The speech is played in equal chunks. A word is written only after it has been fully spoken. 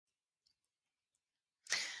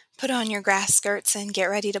Put on your grass skirts and get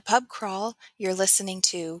ready to pub crawl. You're listening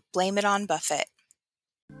to Blame It on Buffett.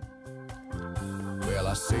 Well,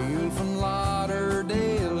 I sailed from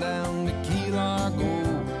Lauderdale down to Key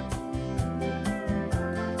Largo,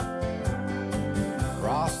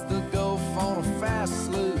 crossed the Gulf on a fast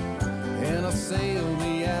sloop, and I sailed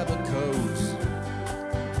the Abacos.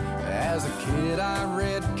 As a kid I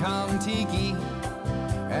read Kon-Tiki,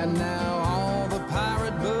 and now all the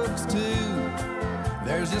pirate books too.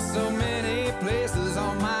 There's just so many places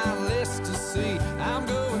on my list to see. I'm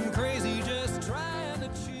going crazy just trying to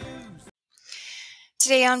choose.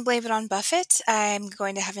 Today on Blame It on Buffett, I'm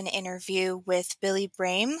going to have an interview with Billy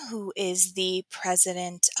Brame, who is the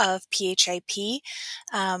president of PHIP.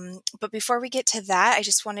 But before we get to that, I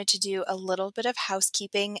just wanted to do a little bit of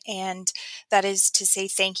housekeeping, and that is to say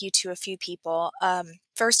thank you to a few people.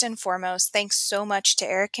 First and foremost, thanks so much to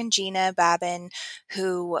Eric and Gina Babin,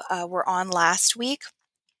 who were on last week.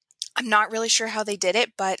 I'm not really sure how they did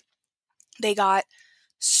it, but they got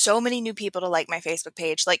so many new people to like my Facebook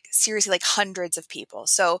page, like seriously, like hundreds of people.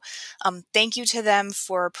 So thank you to them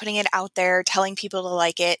for putting it out there, telling people to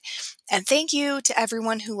like it. And thank you to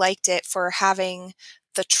everyone who liked it for having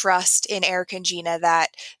the trust in Eric and Gina that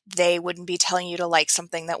they wouldn't be telling you to like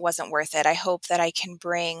something that wasn't worth it. I hope that I can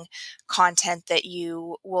bring content that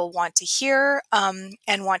you will want to hear and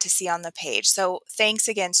want to see on the page. So thanks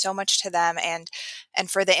again so much to them and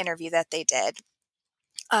for the interview that they did.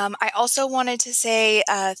 I also wanted to say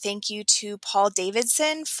thank you to Paul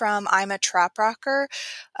Davidson from I'm a Trop Rocker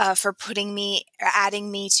for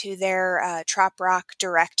adding me to their Trop Rock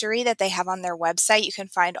directory that they have on their website. You can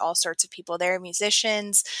find all sorts of people there,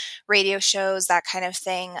 musicians, radio shows, that kind of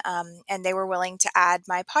thing. And they were willing to add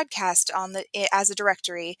my podcast as a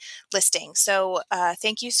directory listing. So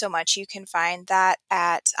thank you so much. You can find that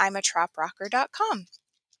at imatroprocker.com.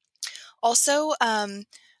 Also,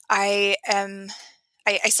 I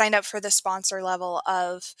signed up for the sponsor level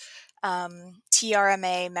of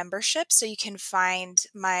TRMA membership, so you can find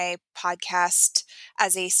my podcast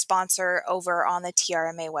as a sponsor over on the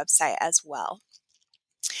TRMA website as well.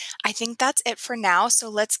 I think that's it for now, so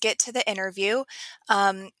let's get to the interview.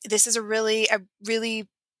 This is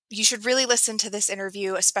you should really listen to this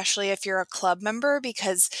interview, especially if you're a club member,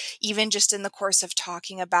 because even just in the course of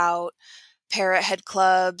talking about Parrot Head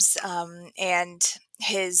Clubs and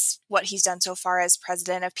what he's done so far as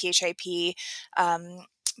president of PHIP.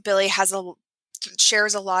 Billy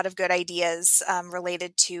shares a lot of good ideas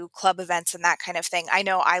related to club events and that kind of thing. I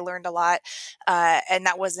know I learned a lot, and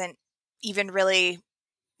that wasn't even really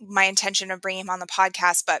my intention of bringing him on the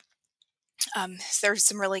podcast, but there's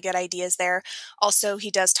some really good ideas there. Also, he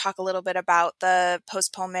does talk a little bit about the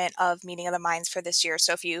postponement of Meeting of the Minds for this year.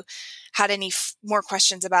 So if you had any more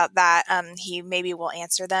questions about that, he maybe will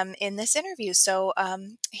answer them in this interview. So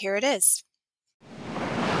here it is.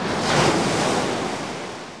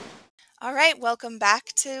 All right, welcome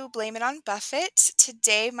back to Blame It on Buffett.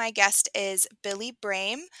 Today, my guest is Billy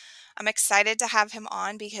Brame. I'm excited to have him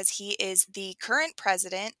on because he is the current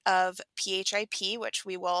president of PHIP, which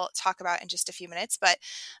we will talk about in just a few minutes. But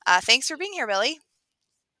thanks for being here, Billy.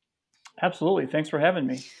 Absolutely. Thanks for having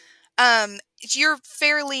me. You're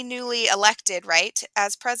fairly newly elected, right,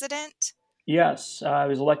 as president? Yes, I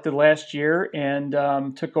was elected last year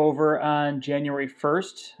and took over on January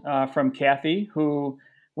 1st from Kathy, who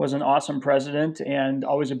was an awesome president and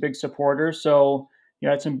always a big supporter. So, I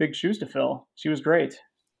had some big shoes to fill. She was great.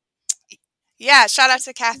 Yeah, shout out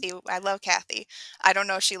to Kathy. I love Kathy. I don't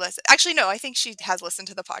know if she listens. Actually, no, I think she has listened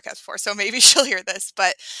to the podcast before, so maybe she'll hear this.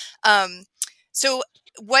 But so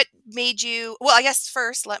what made you, well, I guess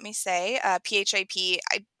first, let me say, PHIP,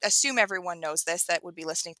 I assume everyone knows this that would be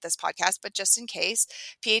listening to this podcast, but just in case,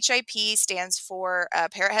 PHIP stands for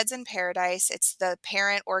Parrot Heads in Paradise. It's the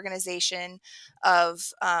parent organization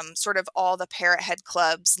of sort of all the Parrot Head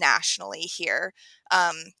clubs nationally here.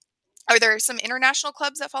 Are there some international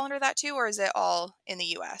clubs that fall under that too, or is it all in the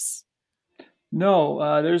U.S.? No,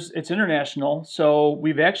 it's international. So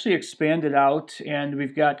we've actually expanded out, and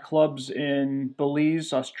we've got clubs in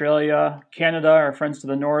Belize, Australia, Canada, our friends to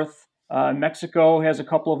the north. Mexico has a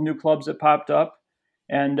couple of new clubs that popped up,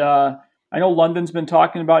 and I know London's been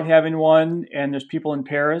talking about having one, and there's people in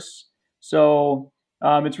Paris. So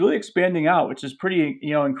it's really expanding out, which is pretty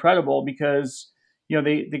incredible because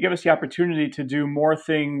they give us the opportunity to do more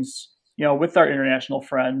things with our international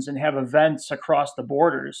friends and have events across the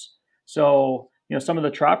borders. So, some of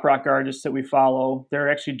the trop rock artists that we follow,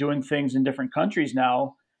 they're actually doing things in different countries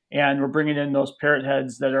now. And we're bringing in those parrot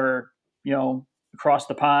heads that are, across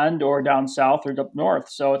the pond or down south or up north.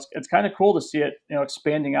 So it's kind of cool to see it,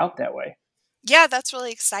 expanding out that way. Yeah, that's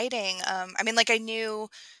really exciting. I mean, like I knew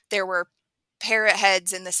there were parrot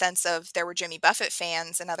heads in the sense of there were Jimmy Buffett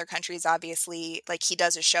fans in other countries, obviously. Like he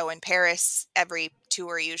does a show in Paris every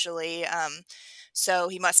tour usually. So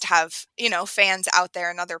he must have, fans out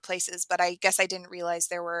there in other places. But I guess I didn't realize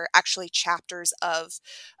there were actually chapters of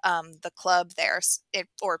the club there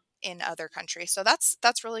or in other countries. So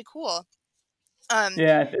that's really cool. Um,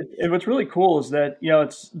 Yeah, what's really cool is that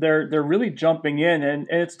it's they're really jumping in, and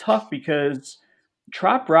it's tough because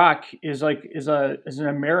trop rock is an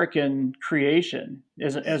American creation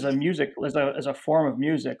as a mhm. music as a form of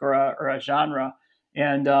music or a genre,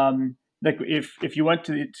 and like if you went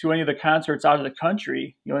to any of the concerts out of the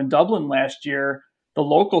country, in Dublin last year, the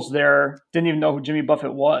locals there didn't even know who Jimmy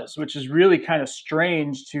Buffett was, which is really kind of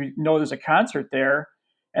strange to know there's a concert there,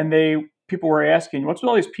 and people were asking, "What's with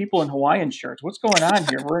all these people in Hawaiian shirts? What's going on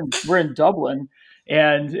here? We're in Dublin,"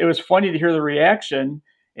 and it was funny to hear the reaction.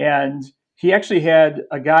 And he actually had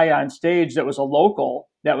a guy on stage that was a local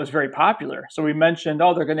that was very popular. So we mentioned,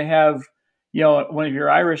 "Oh, they're going to have one of your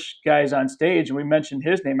Irish guys on stage," and we mentioned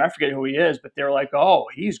his name. I forget who he is, but they were like, "Oh,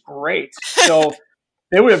 he's great." So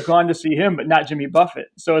they would have gone to see him, but not Jimmy Buffett.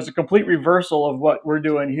 So it's a complete reversal of what we're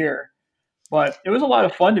doing here. But it was a lot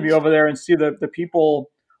of fun to be over there and see the people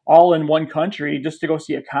all in one country just to go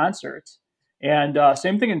see a concert. And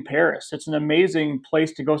same thing in Paris. It's an amazing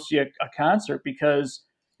place to go see a concert because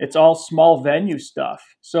it's all small venue stuff.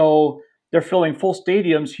 So they're filling full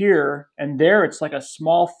stadiums here, and there it's like a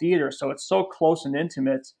small theater. So it's so close and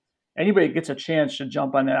intimate. Anybody that gets a chance should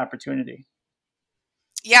jump on that opportunity.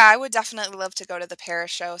 Yeah, I would definitely love to go to the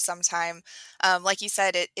Paris show sometime. Like you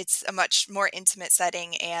said, it's a much more intimate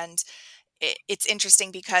setting, and it's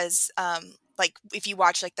interesting because, like, if you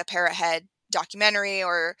watch like the Parrot Head documentary,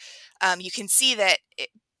 or you can see that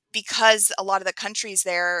because a lot of the countries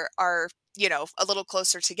there are, a little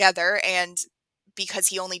closer together, and because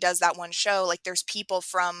he only does that one show, like, there's people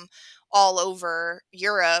from all over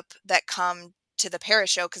Europe that come to the Paris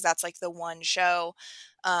show because that's like the one show.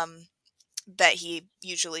 Um, that he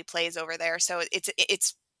usually plays over there. So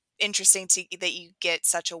it's interesting that you get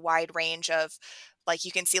such a wide range of, like,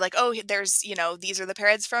 you can see like, oh, there's, these are the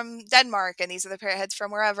parrotheads from Denmark and these are the parrotheads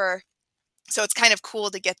from wherever. So it's kind of cool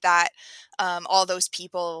to get that, all those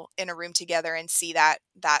people in a room together and see that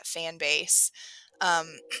fan base. Um,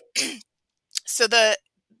 so the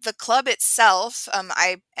club itself,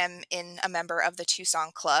 I am in a member of the Two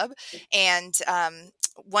Song Club, and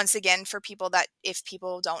once again, for people that, if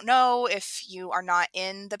people don't know, if you are not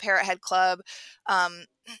in the Parrot Head Club, um,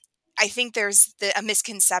 I think there's a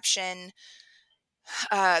misconception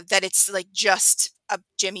that it's like just a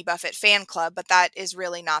Jimmy Buffett fan club, but that is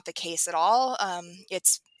really not the case at all.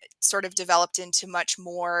 It's sort of developed into much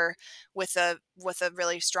more, with a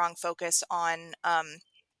really strong focus on,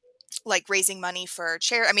 like, raising money for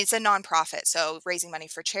charity. I mean, it's a nonprofit, so raising money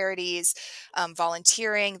for charities,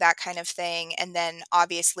 volunteering, that kind of thing. And then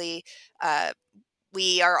obviously, uh,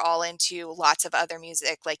 we are all into lots of other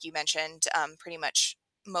music, like you mentioned, pretty much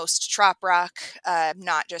most trop rock,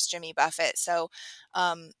 not just Jimmy Buffett. So,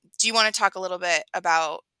 do you want to talk a little bit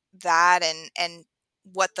about that, and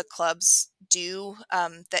what the clubs do?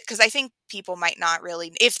 That, because I think people might not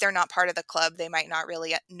really, if they're not part of the club, they might not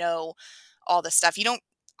really know all the stuff. You don't.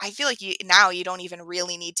 I feel like you don't even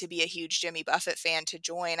really need to be a huge Jimmy Buffett fan to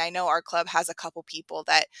join. I know our club has a couple people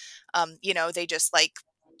that, they just like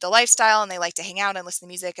the lifestyle, and they like to hang out and listen to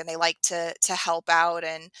music, and they like to help out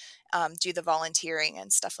and, do the volunteering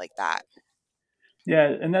and stuff like that. Yeah,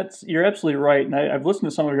 and you're absolutely right. And I've listened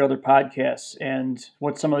to some of your other podcasts and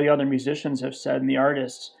what some of the other musicians have said and the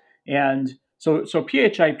artists. And so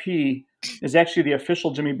PHIP is actually the official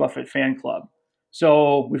Jimmy Buffett fan club.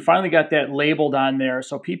 So we finally got that labeled on there,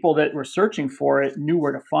 so people that were searching for it knew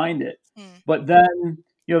where to find it. Mm, But then,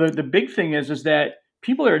 the big thing is that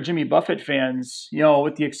people that are Jimmy Buffett fans,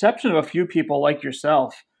 with the exception of a few people like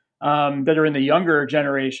yourself, that are in the younger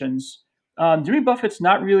generations, Jimmy Buffett's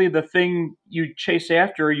not really the thing you chase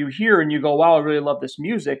after or you hear and you go, wow, I really love this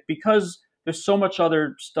music, because there's so much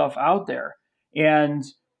other stuff out there. And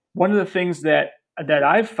one of the things that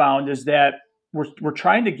I've found is that we're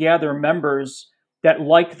trying to gather members that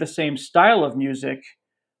like the same style of music.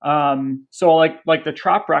 So like the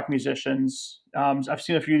trop rock musicians, I've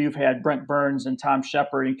seen a few. You've had Brent Burns and Tom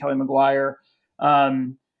Shepard and Kelly McGuire.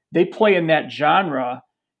 Um, they play in that genre,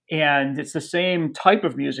 and it's the same type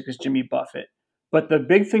of music as Jimmy Buffett. But the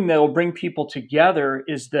big thing that will bring people together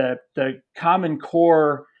is the common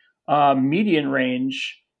core median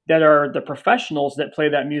range that are the professionals that play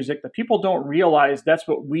that music. The people don't realize that's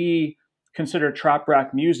what we consider trop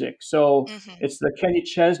rock music. So mhm. it's the Kenny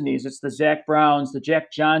Chesneys, it's the Zach Browns, the Jack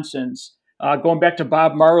Johnsons. going back to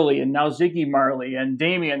Bob Marley and now Ziggy Marley and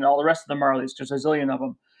Damien and all the rest of the Marleys. There's a zillion of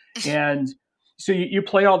them. And so you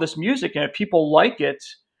play all this music, and if people like it,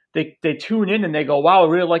 they tune in and they go, wow, I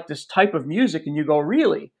really like this type of music. And you go,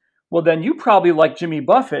 really? Well, then you probably like Jimmy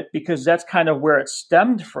Buffett because that's kind of where it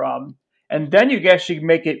stemmed from. And then you actually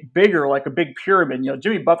make it bigger, like a big pyramid.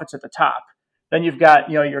 Jimmy Buffett's at the top. Then you've got,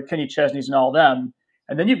 your Kenny Chesneys and all them.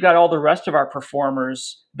 And then you've got all the rest of our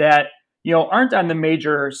performers that, aren't on the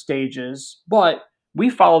major stages, but we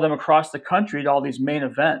follow them across the country to all these main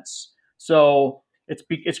events. So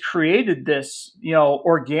it's created this,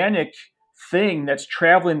 organic thing that's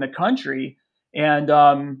traveling the country. And,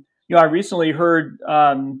 I recently heard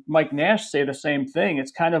Mike Nash say the same thing.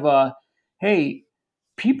 It's kind of hey,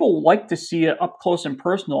 people like to see it up close and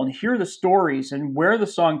personal and hear the stories and where the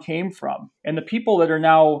song came from. And the people that are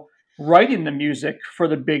now writing the music for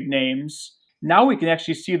the big names, now we can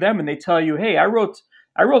actually see them and they tell you, hey, I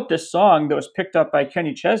wrote this song that was picked up by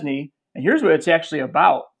Kenny Chesney, and here's what it's actually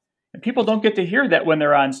about. And people don't get to hear that when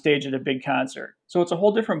they're on stage at a big concert. So it's a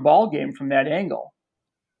whole different ball game from that angle.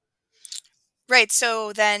 Right.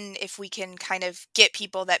 So then if we can kind of get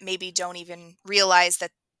people that maybe don't even realize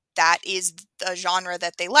that that is the genre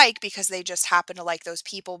that they like because they just happen to like those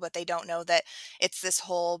people, but they don't know that it's this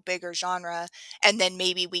whole bigger genre. And then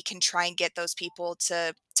maybe we can try and get those people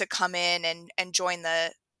to come in and join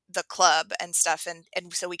the club and stuff.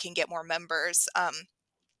 And so we can get more members.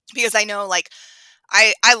 Because I know like,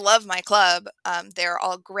 I love my club. They're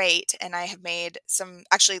all great. And I have made some,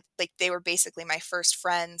 actually, like they were basically my first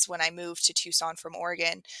friends when I moved to Tucson from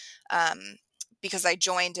Oregon, because I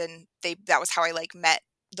joined and that was how I like met.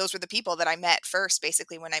 Those were the people that I met first,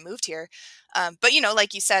 basically, when I moved here. But,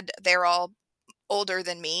 like you said, they're all older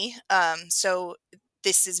than me. So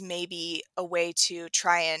this is maybe a way to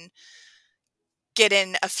try and get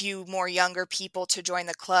in a few more younger people to join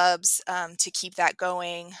the clubs, to keep that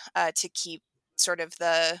going, to keep sort of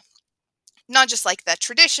not just like the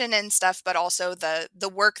tradition and stuff, but also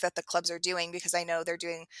the work that the clubs are doing, because I know they're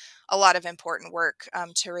doing a lot of important work,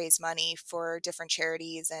 to raise money for different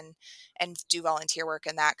charities and do volunteer work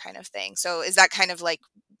and that kind of thing. So is that kind of like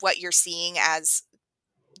what you're seeing as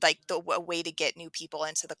like a way to get new people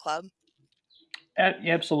into the club?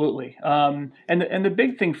 Absolutely. And the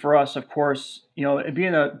big thing for us, of course,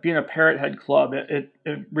 being a Parrot Head club, it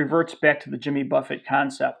reverts back to the Jimmy Buffett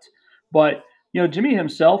concept. But Jimmy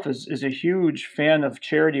himself is a huge fan of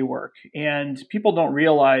charity work, and people don't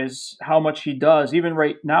realize how much he does. Even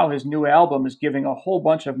right now, his new album is giving a whole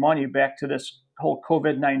bunch of money back to this whole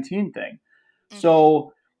COVID-19 thing. Mm-hmm.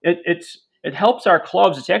 So it helps our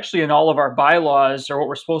clubs. It's actually in all of our bylaws, or what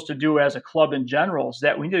we're supposed to do as a club in general, is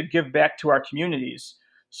that we need to give back to our communities.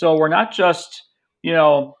 So we're not just,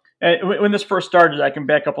 when this first started, I can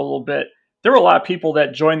back up a little bit. There were a lot of people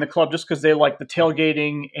that joined the club just because they like the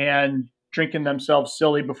tailgating and drinking themselves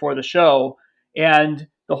silly before the show. And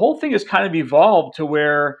the whole thing has kind of evolved to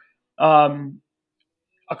where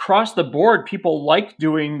across the board, people like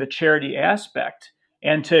doing the charity aspect.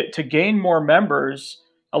 And to gain more members,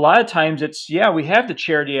 a lot of times it's, we have the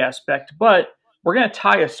charity aspect, but we're going to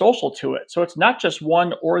tie a social to it. So it's not just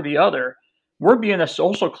one or the other. We're being a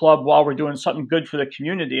social club while we're doing something good for the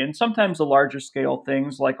community, and sometimes the larger scale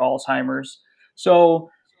things like Alzheimer's. So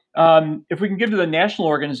if we can give to the national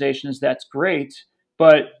organizations, that's great.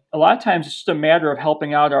 But a lot of times it's just a matter of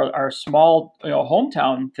helping out our small,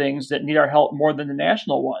 hometown things that need our help more than the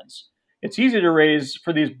national ones. It's easy to raise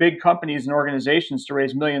for these big companies and organizations to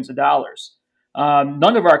raise millions of dollars.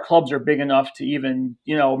 None of our clubs are big enough to even,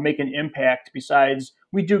 make an impact. Besides,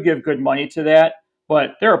 we do give good money to that,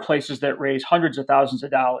 but there are places that raise hundreds of thousands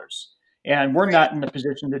of dollars, and we're not in the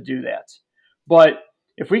position to do that. But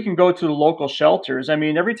if we can go to the local shelters, I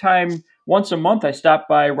mean, every time, once a month, I stop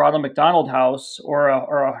by Ronald McDonald House or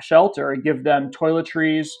a shelter and give them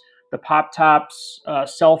toiletries, the pop tops,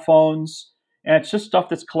 cell phones, and it's just stuff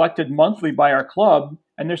that's collected monthly by our club.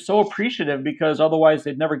 And they're so appreciative because otherwise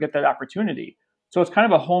they'd never get that opportunity. So it's kind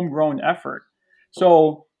of a homegrown effort.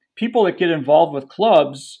 So people that get involved with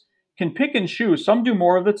clubs can pick and choose. Some do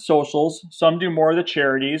more of the socials, some do more of the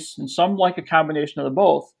charities, and some like a combination of the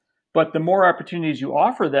both. But the more opportunities you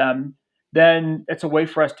offer them, then it's a way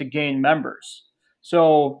for us to gain members.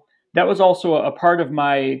 So that was also a part of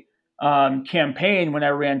my campaign when I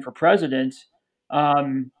ran for president.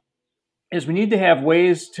 Is we need to have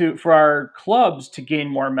ways for our clubs to gain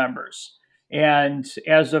more members. And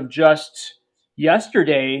as of just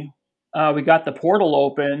yesterday, we got the portal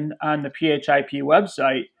open on the PHIP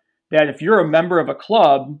website that if you're a member of a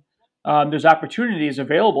club, there's opportunities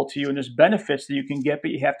available to you and there's benefits that you can get,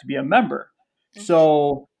 but you have to be a member. Mm-hmm.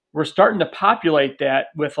 So we're starting to populate that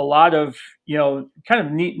with a lot of, kind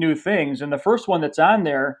of neat new things. And the first one that's on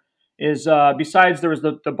there is, besides there was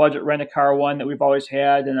the budget rent a car one that we've always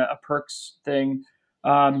had and a perks thing.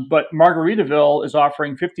 But Margaritaville is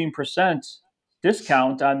offering 15%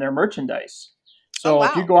 discount on their merchandise. Oh, So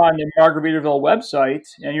if you wow. go on the Margaritaville website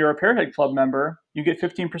and you're a Parrothead Club member, you get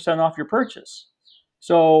 15% off your purchase.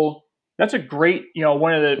 So that's a great,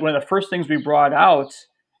 one of the first things we brought out.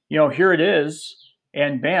 Here it is,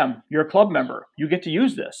 and bam, you're a club member. You get to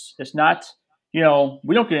use this. It's not, we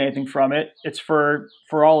don't get anything from it. It's for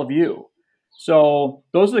all of you. So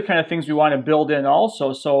those are the kind of things we want to build in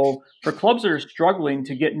also. So for clubs that are struggling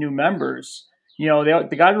to get new members,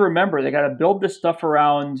 they got to remember they got to build this stuff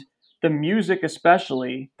around the music,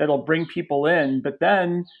 especially that'll bring people in. But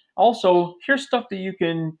then also here's stuff that you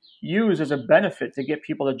can use as a benefit to get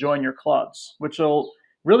people to join your clubs, which will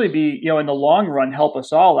really be, in the long run, help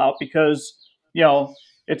us all out because,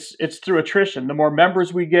 it's through attrition. The more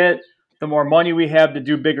members we get, the more money we have to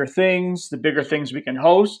do bigger things, the bigger things we can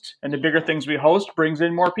host, and the bigger things we host brings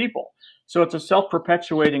in more people. So it's a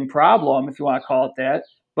self-perpetuating problem, if you want to call it that,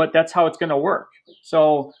 but that's how it's going to work.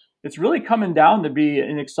 So it's really coming down to be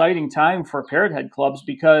an exciting time for Parrothead clubs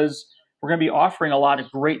because we're going to be offering a lot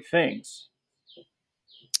of great things.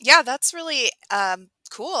 Yeah, that's really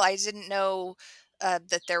cool. I didn't know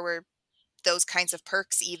that there were those kinds of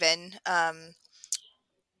perks even.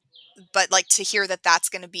 But like to hear that that's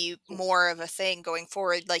going to be more of a thing going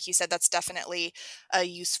forward, like you said, that's definitely a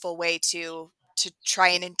useful way to try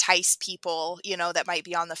and entice people, that might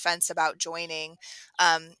be on the fence about joining.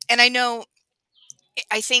 And I know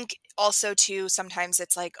I think also too, sometimes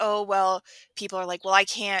it's like, oh, well, people are like, well, I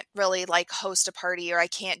can't really like host a party or I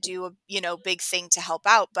can't do a, big thing to help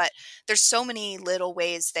out. But there's so many little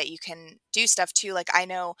ways that you can do stuff too. Like I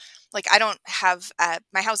know, like I don't have,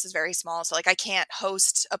 my house is very small. So like I can't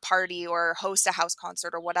host a party or host a house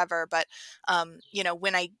concert or whatever. But,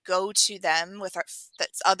 when I go to them with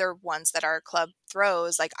that's other ones that our club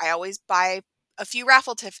throws, like I always buy a few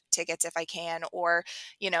raffle tickets if I can, or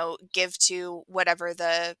give to whatever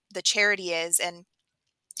the charity is. And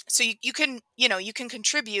so you can you can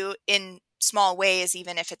contribute in small ways,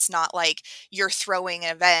 even if it's not like you're throwing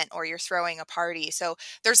an event or you're throwing a party. So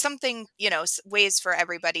there's something, ways for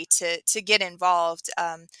everybody to get involved.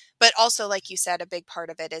 But also, like you said, a big part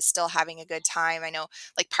of it is still having a good time. I know,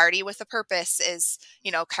 like, party with a purpose is,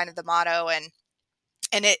 kind of the motto.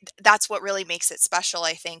 And that's what really makes it special,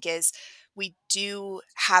 I think, is we do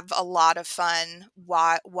have a lot of fun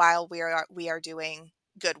while we are doing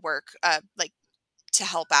good work, like to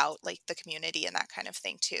help out like the community and that kind of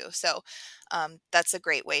thing too. So that's a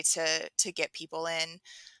great way to get people in.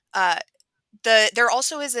 Uh, there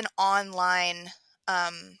also is an online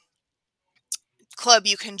um, club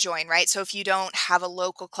you can join, right? So if you don't have a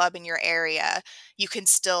local club in your area, you can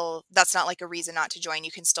still, that's not like a reason not to join.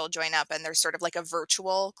 You can still join up, and there's sort of like a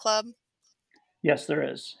virtual club. Yes, there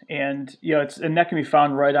is, and and that can be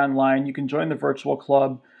found right online. You can join the virtual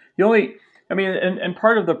club. The only, I mean, and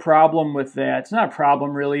part of the problem with that, it's not a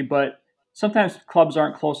problem really, but sometimes clubs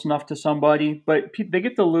aren't close enough to somebody, but they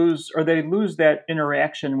get to lose or they lose that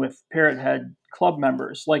interaction with Parrothead club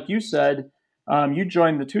members. Like you said, you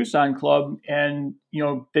joined the Tucson club, and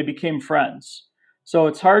they became friends. So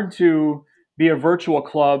it's hard to be a virtual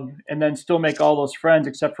club and then still make all those friends,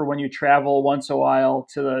 except for when you travel once a while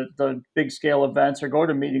to the big scale events or go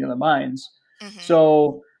to Meeting of the Minds. Hmm.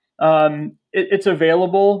 So it's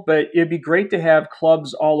available, but it'd be great to have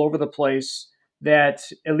clubs all over the place that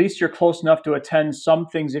at least you're close enough to attend some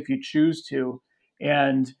things if you choose to.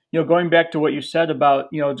 And going back to what you said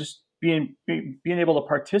about just being able to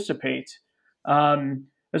participate.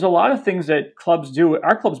 There's a lot of things that clubs do.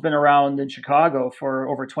 Our club's been around in Chicago for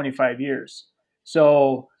over 25 years.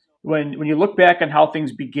 So when you look back on how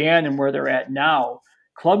things began and where they're at now,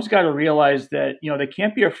 clubs got to realize that they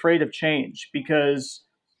can't be afraid of change because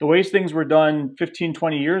the ways things were done 15,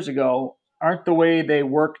 20 years ago aren't the way they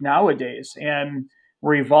work nowadays. And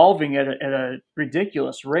we're evolving at a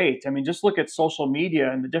ridiculous rate. I mean, just look at social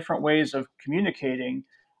media and the different ways of communicating.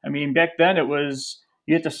 I mean, back then it was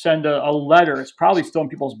you have to send a letter. It's probably still in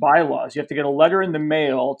people's bylaws. You have to get a letter in the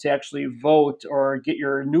mail to actually vote or get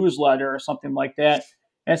your newsletter or something like that.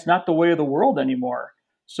 And it's not the way of the world anymore.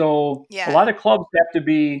 So a Yeah. lot of clubs have to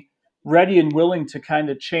be ready and willing to kind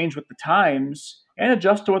of change with the times and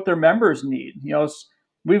adjust to what their members need.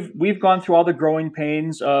 We've gone through all the growing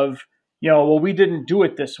pains of, well, we didn't do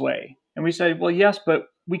it this way. And we say, well, yes, but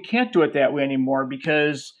we can't do it that way anymore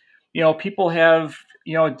because, people have,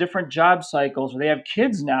 different job cycles or they have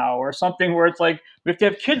kids now or something where it's like we have to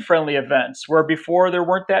have kid friendly events where before there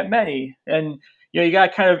weren't that many. And, you got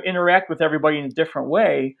to kind of interact with everybody in a different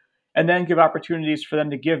way, and then give opportunities for them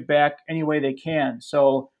to give back any way they can.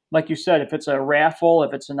 So, like you said, if it's a raffle,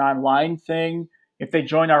 if it's an online thing, if they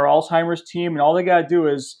join our Alzheimer's team, and all they got to do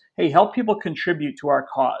is, hey, help people contribute to our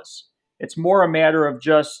cause. It's more a matter of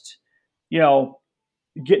just, you know,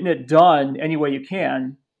 getting it done any way you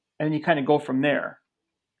can, and you kind of go from there.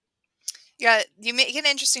 Yeah, you make an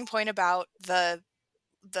interesting point about the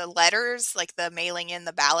letters, like the mailing in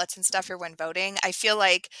the ballots and stuff for when voting. I feel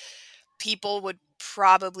like people would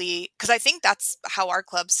probably, because I think that's how our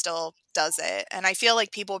club still does it, and I feel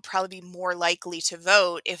like people would probably be more likely to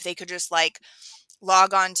vote if they could just like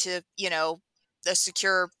log on to, the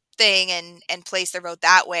secure thing and place their vote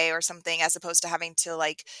that way or something, as opposed to having to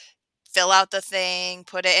like fill out the thing,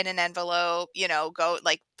 put it in an envelope, go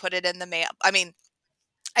like put it in the mail. I mean,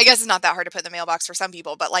 I guess it's not that hard to put in the mailbox for some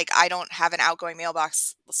people, but like I don't have an outgoing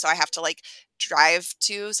mailbox, so I have to like drive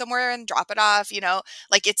to somewhere and drop it off,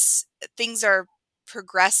 like things are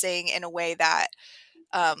progressing in a way that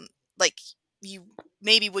like you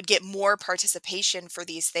maybe would get more participation for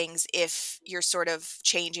these things if you're sort of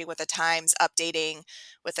changing with the times, updating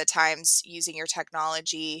with the times, using your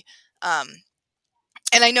technology. And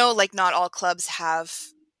I know like not all clubs have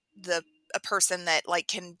a person that like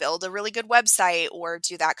can build a really good website or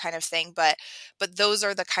do that kind of thing, but those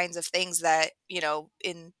are the kinds of things that,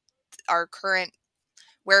 in our current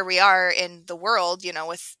where we are in the world,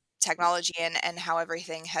 with technology and how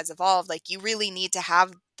everything has evolved, like you really need to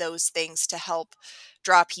have those things to help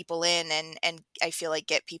draw people in and I feel like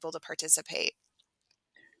get people to participate.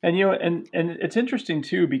 And and it's interesting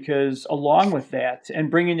too, because along with that and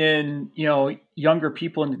bringing in younger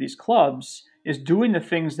people into these clubs is doing the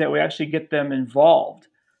things that would actually get them involved.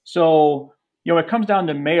 So it comes down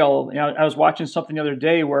to mail. I was watching something the other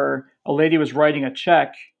day where a lady was writing a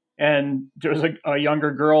check, and there was a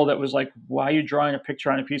younger girl that was like, "Why are you drawing a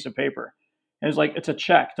picture on a piece of paper?" And it's like, "It's a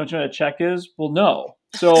check. Don't you know what a check is?" Well, no.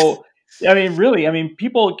 So really,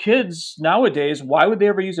 kids nowadays, why would they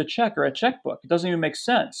ever use a check or a checkbook? It doesn't even make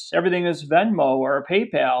sense. Everything is Venmo or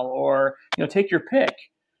PayPal or, take your pick.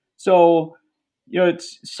 So,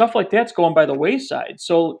 it's stuff like that's going by the wayside.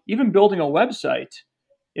 So even building a website,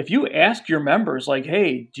 if you ask your members like,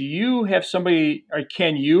 hey, do you have somebody, or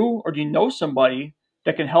can you, or do you know somebody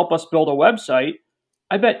that can help us build a website?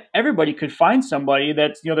 I bet everybody could find somebody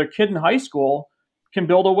that's, their kid in high school can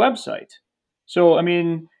build a website. So,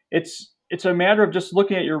 it's a matter of just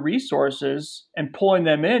looking at your resources and pulling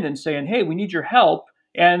them in and saying, hey, we need your help.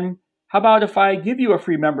 And how about if I give you a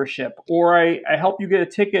free membership, or I help you get a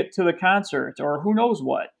ticket to the concert, or who knows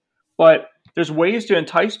what? But there's ways to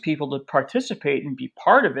entice people to participate and be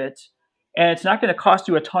part of it. And it's not going to cost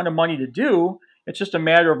you a ton of money to do. It's just a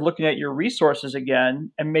matter of looking at your resources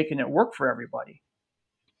again and making it work for everybody.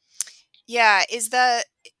 Yeah. Is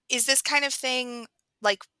this kind of thing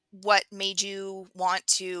like what made you want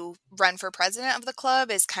to run for president of the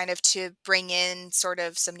club, is kind of to bring in sort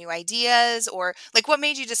of some new ideas, or like what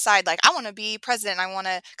made you decide like I want to be president?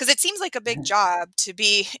 Because it seems like a big job to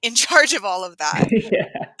be in charge of all of that.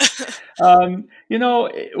 Yeah.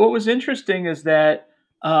 What was interesting is that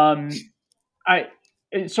I've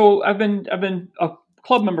been a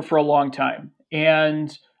club member for a long time,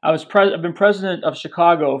 and I've been president of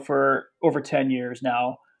Chicago for over 10 years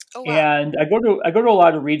now. Oh wow. And I go to a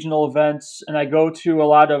lot of regional events, and I go to a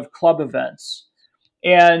lot of club events.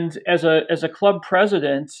 And as a club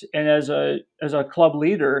president and as a club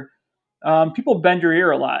leader, people bend your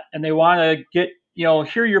ear a lot, and they want to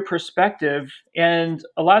hear your perspective. And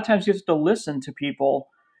a lot of times you have to listen to people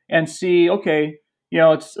and see, okay,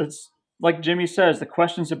 it's like Jimmy says, the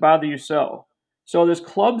questions that bother you so. So there's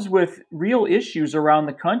clubs with real issues around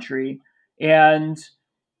the country, and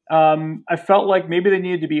I felt like maybe they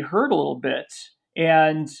needed to be heard a little bit.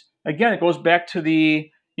 And again, it goes back to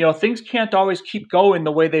things can't always keep going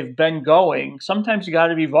the way they've been going. Sometimes you got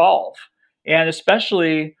to evolve. And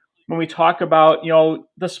especially when we talk about,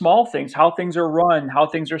 the small things, how things are run, how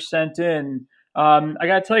things are sent in. I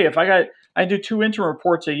got to tell you, I do 2 interim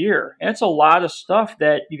reports a year, and it's a lot of stuff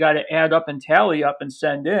that you got to add up and tally up and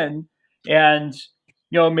send in. And,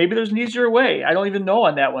 maybe there's an easier way. I don't even know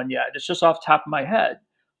on that one yet. It's just off the top of my head.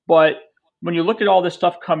 But when you look at all this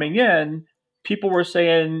stuff coming in, people were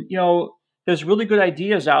saying, there's really good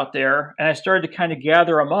ideas out there. And I started to kind of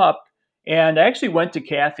gather them up. And I actually went to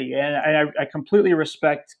Kathy, and I completely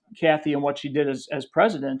respect Kathy and what she did as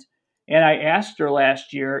president. And I asked her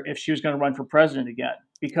last year if she was going to run for president again,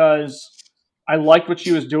 because I liked what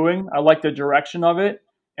she was doing. I liked the direction of it.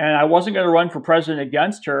 And I wasn't going to run for president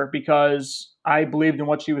against her because I believed in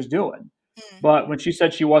what she was doing. Mm. But when she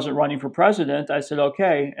said she wasn't running for president, I said,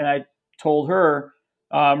 okay. And I told her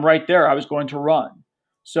right there I was going to run.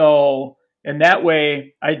 So in that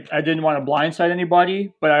way, I didn't want to blindside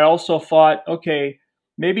anybody, but I also thought, okay,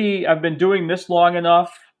 maybe I've been doing this long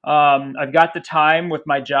enough. I've got the time with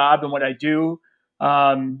my job and what I do.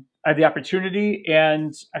 I have the opportunity,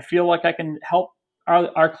 and I feel like I can help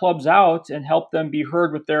our clubs out and help them be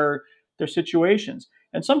heard with their situations.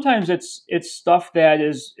 And sometimes it's stuff that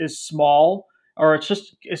is small, or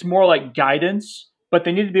it's more like guidance, but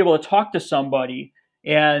they need to be able to talk to somebody.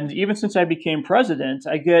 And even since I became president,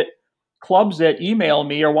 I get clubs that email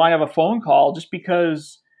me or want to have a phone call just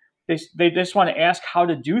because they just want to ask how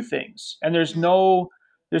to do things. And there's no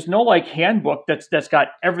like handbook that's got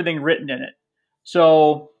everything written in it.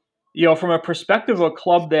 So, from a perspective of a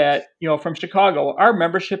club that, from Chicago, our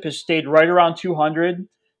membership has stayed right around 200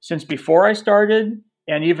 since before I started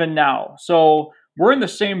and even now. So we're in the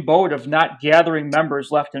same boat of not gathering members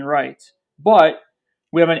left and right, but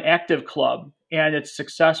we have an active club and it's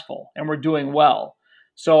successful and we're doing well.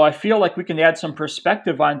 So I feel like we can add some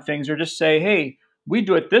perspective on things, or just say, hey, we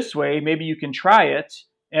do it this way. Maybe you can try it.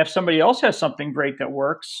 And if somebody else has something great that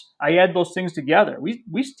works, I add those things together.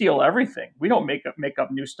 We steal everything. We don't make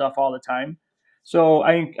up new stuff all the time. So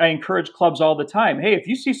I encourage clubs all the time. Hey, if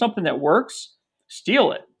you see something that works,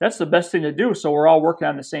 steal it. That's the best thing to do. So we're all working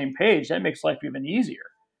on the same page. That makes life even easier.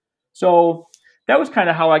 So that was kind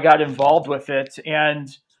of how I got involved with it. And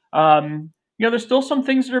there's still some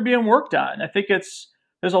things that are being worked on. I think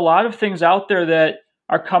there's a lot of things out there that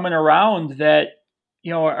are coming around that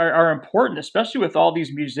are important, especially with all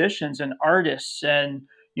these musicians and artists. And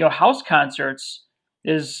house concerts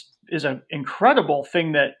is an incredible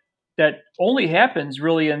thing that only happens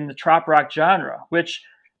really in the trop rock genre, which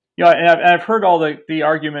and I've heard all the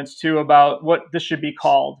arguments too about what this should be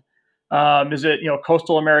called. Is it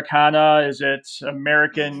coastal Americana? Is it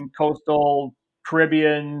American coastal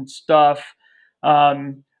Caribbean stuff?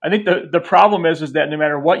 I think the problem is that no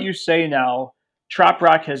matter what you say now, trop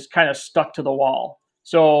rock has kind of stuck to the wall.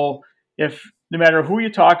 So if no matter who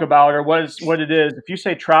you talk about or what it is, if you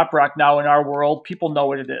say trop rock now in our world, people know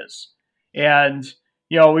what it is. And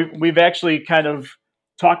we've actually kind of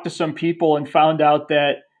talked to some people and found out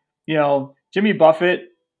that Jimmy Buffett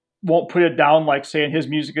won't put it down like saying his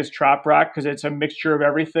music is trop rock because it's a mixture of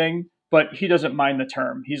everything, but he doesn't mind the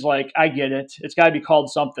term. He's like, I get it. It's got to be called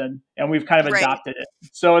something, and we've kind of adopted it.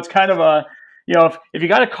 So it's kind of a, if you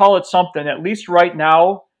got to call it something, at least right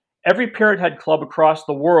now, every Parrot Head club across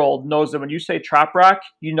the world knows that when you say trop rock,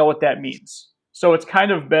 you know what that means. So it's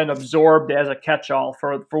kind of been absorbed as a catch-all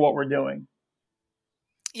for what we're doing.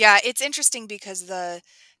 Yeah, it's interesting because the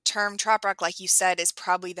term trop rock, like you said, is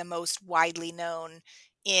probably the most widely known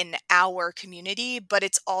in our community, but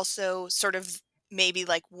it's also sort of maybe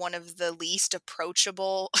like one of the least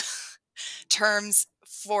approachable terms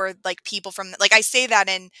for like people from, like, I say that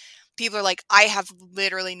and people are like, I have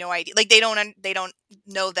literally no idea. Like they don't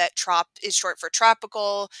know that trop is short for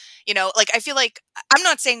tropical, like I feel like, I'm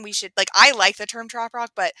not saying we should, like, I like the term trop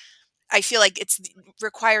rock, but I feel like it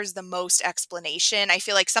requires the most explanation. I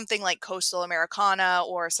feel like something like coastal Americana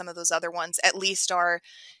or some of those other ones at least are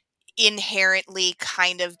inherently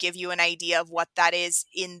kind of give you an idea of what that is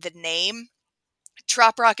in the name.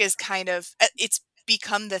 Trop rock is kind of, it's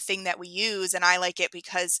become the thing that we use, and I like it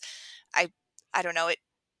because I don't know, it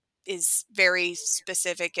is very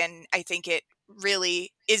specific, and I think it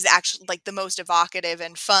really is actually like the most evocative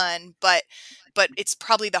and fun, but it's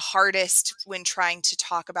probably the hardest when trying to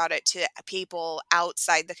talk about it to people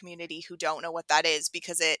outside the community who don't know what that is,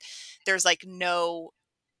 because there's like no,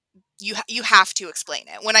 you have to explain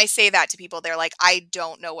it. When I say that to people, they're like, I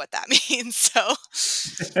don't know what that means. So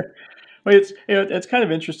Well, it's kind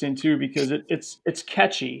of interesting too, because it's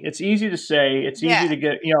catchy. It's easy to say. It's easy to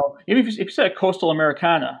get. Even if you said coastal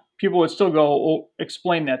Americana, people would still go, "Oh,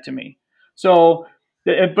 explain that to me." So,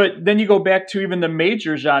 but then you go back to even the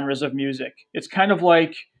major genres of music. It's kind of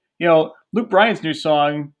like Luke Bryan's new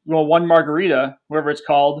song, "One Margarita," whatever it's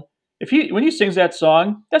called. When he sings that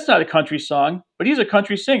song, that's not a country song, but he's a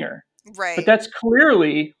country singer. right. But that's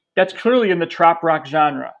clearly in the trop rock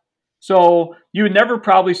genre. So you would never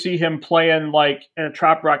probably see him playing like in a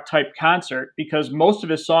trop rock type concert, because most of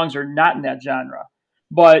his songs are not in that genre.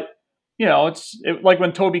 But it's like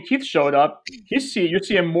when Toby Keith showed up, you're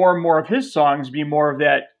seeing more and more of his songs be more of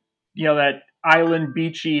that, that island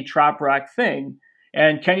beachy trop rock thing.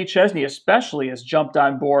 And Kenny Chesney especially has jumped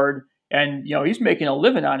on board, and he's making a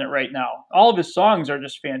living on it right now. All of his songs are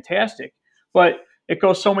just fantastic, but it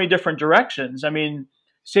goes so many different directions. I mean,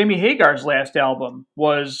 Sammy Hagar's last album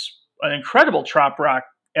was an incredible trop rock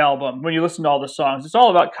album. When you listen to all the songs, it's all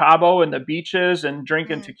about Cabo and the beaches and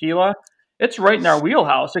drinking tequila. it's right in our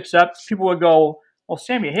wheelhouse. Except people would go, well,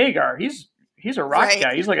 Sammy Hagar, he's a rock Right.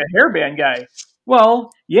 guy. He's like a hairband guy.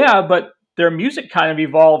 Well, yeah, but their music kind of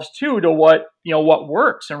evolves too to what what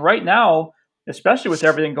works. And right now, especially with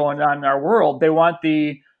everything going on in our world, they want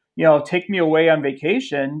the take me away on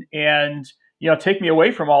vacation and take me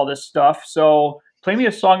away from all this stuff. So play me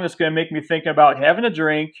a song that's going to make me think about having a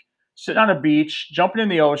drink, sitting on a beach, jumping in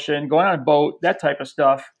the ocean, going on a boat, that type of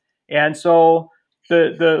stuff. And so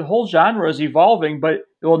the whole genre is evolving, but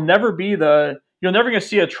it will never be you're never going to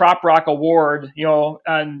see a trop rock award,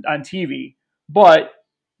 on TV. But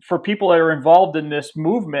for people that are involved in this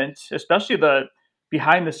movement, especially the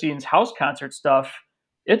behind the scenes house concert stuff,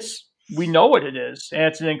 it's we know what it is, and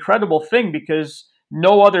it's an incredible thing because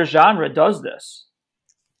no other genre does this.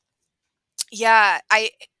 Yeah,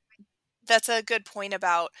 I that's a good point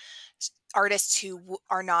about artists who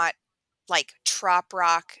are not like trop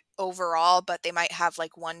rock overall, but they might have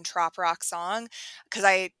like one trop rock song. Because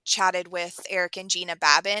I chatted with Eric and Gina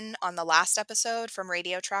Babin on the last episode from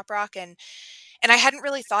Radio Trop Rock, and I hadn't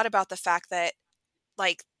really thought about the fact that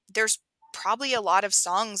like there's probably a lot of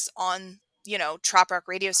songs on trop rock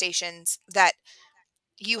radio stations that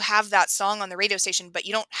you have that song on the radio station, but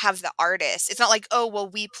you don't have the artist. It's not like, oh well,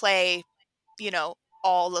 we play you know,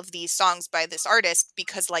 all of these songs by this artist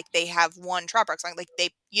because like they have one trop rock song. Like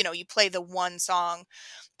you play the one song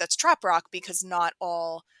that's trop rock because not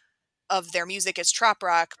all of their music is trop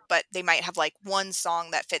rock, but they might have like one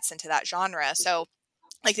song that fits into that genre. So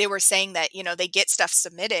like they were saying that, they get stuff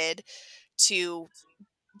submitted to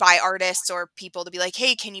by artists or people to be like,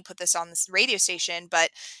 hey, can you put this on this radio station? But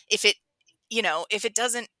if it, if it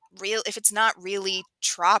doesn't if it's not really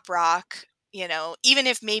trop rock, even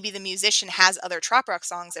if maybe the musician has other trop rock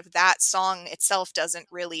songs, if that song itself doesn't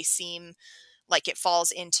really seem like it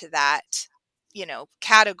falls into that,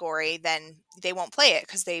 category, then they won't play it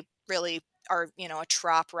because they really are, a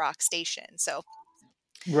trop rock station. So,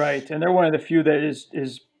 Right, and they're one of the few that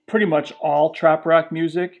is pretty much all trap rock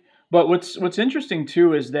music. But what's interesting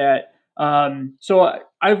too is that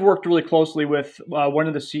I've worked really closely with one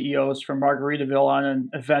of the CEOs from Margaritaville on an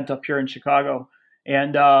event up here in Chicago,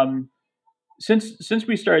 and since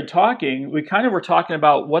we started talking, we kind of were talking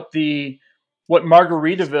about what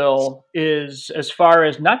Margaritaville is as far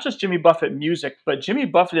as not just Jimmy Buffett music, but Jimmy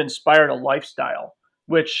Buffett inspired a lifestyle,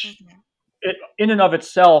 which mhm. it in and of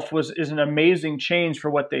itself is an amazing change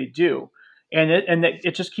for what they do, and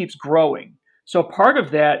it just keeps growing. So part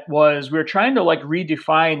of that was we were trying to like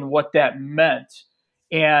redefine what that meant,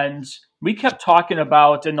 and we kept talking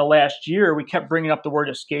about in the last year we kept bringing up the word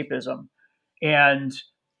escapism, and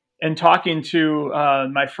talking to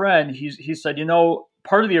my friend, he said,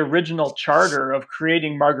 part of the original charter of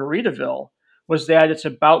creating Margaritaville was that it's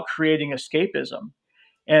about creating escapism.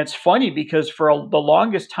 And it's funny because for the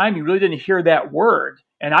longest time, you really didn't hear that word.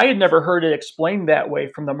 And I had never heard it explained that way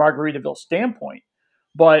from the Margaritaville standpoint.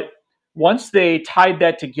 But once they tied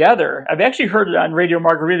that together, I've actually heard it on Radio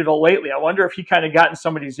Margaritaville lately. I wonder if he kind of got in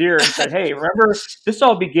somebody's ear and said, hey, remember, this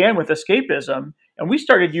all began with escapism, and we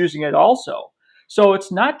started using it also. So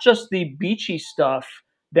it's not just the beachy stuff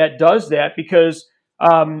that does that, because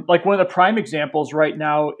like one of the prime examples right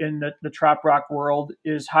now in the trop rock world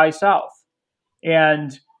is High South.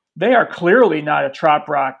 And they are clearly not a trop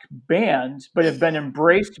rock band, but have been Mhm.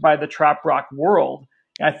 embraced by the trop rock world.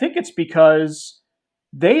 And I think it's because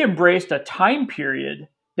they embraced a time period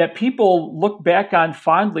that people look back on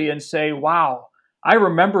fondly and say, wow, I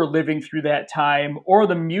remember living through that time, or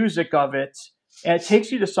the music of it, and it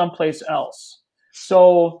takes you to someplace else.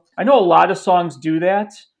 So I know a lot of songs do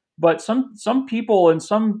that, but some people and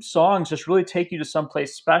some songs just really take you to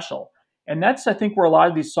someplace special. And that's, I think, where a lot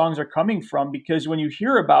of these songs are coming from, because when you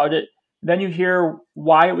hear about it, then you hear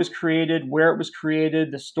why it was created, where it was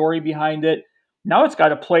created, the story behind it. Now it's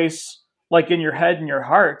got a place like in your head and your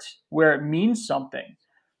heart where it means something.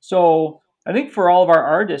 So I think for all of our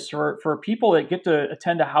artists, for people that get to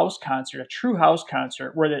attend a house concert, a true house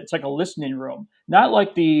concert, where it's like a listening room, not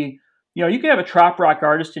like you can have a trop rock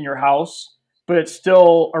artist in your house, but it's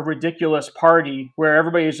still a ridiculous party where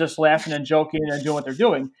everybody is just laughing and joking and doing what they're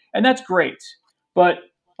doing. And that's great. But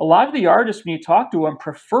a lot of the artists, when you talk to them,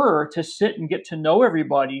 prefer to sit and get to know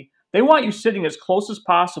everybody. They want you sitting as close as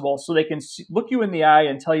possible so they can look you in the eye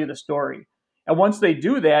and tell you the story. And once they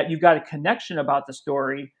do that, you've got a connection about the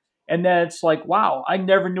story. And then it's like, wow, I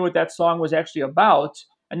never knew what that song was actually about.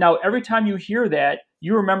 And now every time you hear that,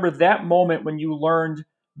 you remember that moment when you learned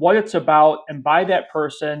what it's about and by that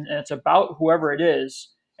person, and it's about whoever it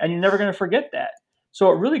is. And you're never going to forget that. So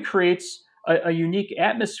it really creates a unique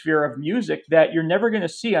atmosphere of music that you're never going to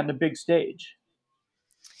see on the big stage.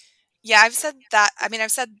 Yeah, I've said that. I mean, I've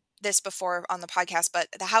said this before on the podcast, but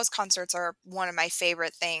the house concerts are one of my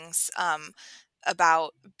favorite things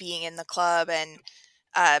about being in the club and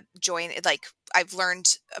join. Like, I've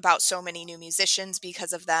learned about so many new musicians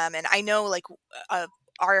because of them, and I know like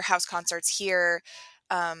our house concerts here,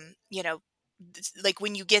 you know, like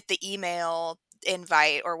when you get the email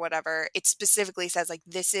invite or whatever, it specifically says like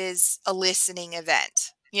this is a listening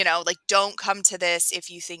event. You know, like don't come to this if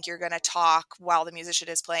you think you're going to talk while the musician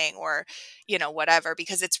is playing or, you know, whatever,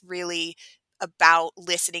 because it's really about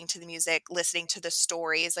listening to the music, listening to the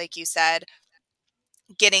stories, like you said,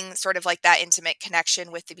 getting sort of like that intimate connection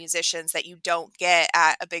with the musicians that you don't get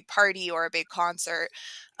at a big party or a big concert.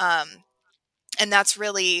 Um, and that's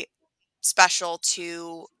really special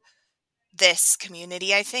to this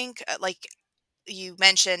community, I think. Like you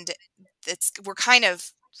mentioned, we're kind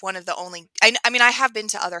of one of the only, I mean, I have been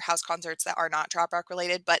to other house concerts that are not trop rock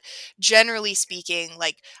related, but generally speaking,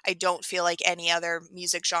 like I don't feel like any other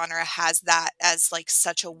music genre has that as like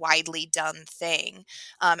such a widely done thing.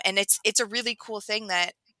 And it's a really cool thing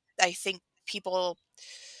that I think people,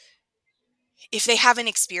 if they haven't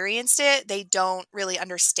experienced it, they don't really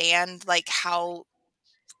understand like how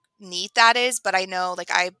neat that is. But I know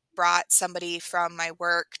like I brought somebody from my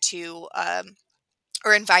work to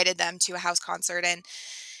or invited them to a house concert, and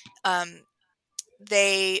um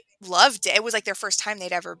they loved it. It was like their first time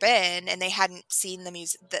they'd ever been, and they hadn't seen the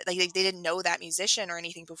music, like they didn't know that musician or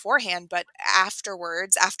anything beforehand. But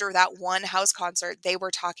afterwards, after that one house concert, they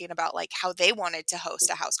were talking about like how they wanted to host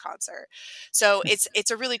a house concert. So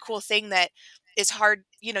it's a really cool thing that is hard.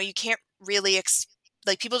 You know, you can't really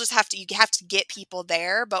like people just have to, you have to get people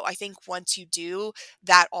there. But I think once you do,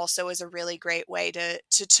 that also is a really great way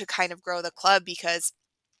to kind of grow the club, because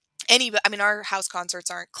I mean, our house concerts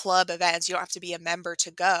aren't club events. You don't have to be a member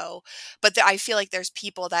to go. But I feel like there's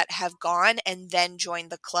people that have gone and then joined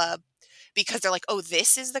the club because they're like, oh,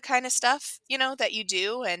 this is the kind of stuff, you know, that you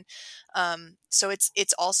do. And so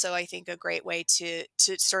it's also, I think, a great way to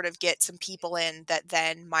sort of get some people in that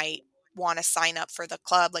then might want to sign up for the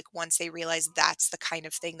club, like once they realize that's the kind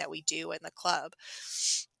of thing that we do in the club.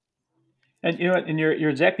 And you know, and you're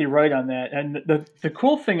exactly right on that. And the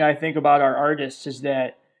cool thing I think about our artists is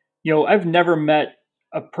that, you know, I've never met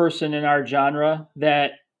a person in our genre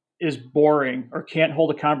that is boring or can't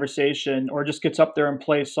hold a conversation or just gets up there and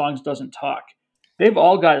plays songs, doesn't talk. They've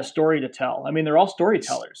all got a story to tell. I mean, they're all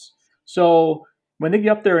storytellers. So when they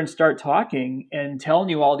get up there and start talking and telling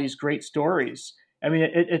you all these great stories, I mean,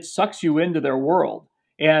 it sucks you into their world.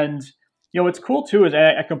 And you know, what's cool too is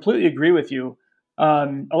I completely agree with you. A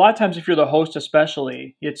lot of times, if you're the host,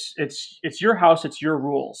 especially, it's your house, it's your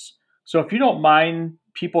rules. So if you don't mind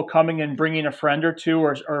people coming and bringing a friend or two,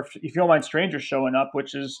 or if you don't mind strangers showing up,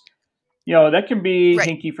 which is, you know, that can be Right.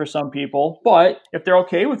 hinky for some people, but if they're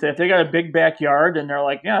okay with it, if they got a big backyard and they're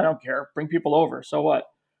like, yeah, I don't care, bring people over, so what?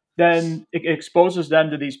 Then it exposes them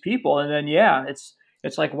to these people, and then yeah,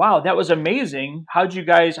 it's like, wow, that was amazing. How do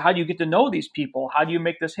you get to know these people? How do you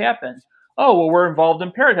make this happen? Oh, well, we're involved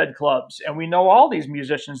in Parrot Head clubs, and we know all these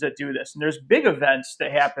musicians that do this. And there's big events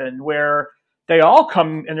that happen where they all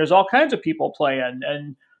come, and there's all kinds of people playing,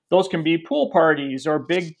 and those can be pool parties or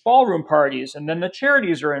big ballroom parties, and then the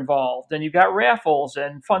charities are involved, and you got raffles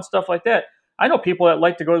and fun stuff like that. I know people that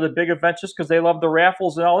like to go to the big events just because they love the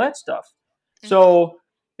raffles and all that stuff. Hmm. So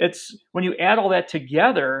it's when you add all that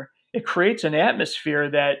together, it creates an atmosphere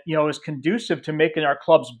that, you know, is conducive to making our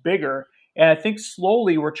clubs bigger. And I think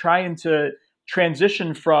slowly we're trying to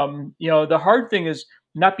transition from, you know, the hard thing is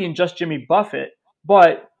not being just Jimmy Buffett,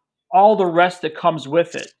 but all the rest that comes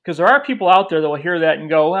with it. Because there are people out there that will hear that and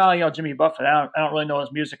go, well, you know, Jimmy Buffett, I don't really know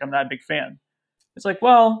his music. I'm not a big fan. It's like,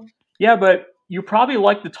 well, yeah, but you probably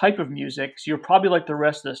like the type of music. So you're probably like the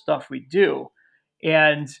rest of the stuff we do.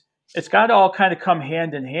 And it's got to all kind of come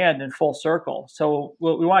hand in hand in full circle. So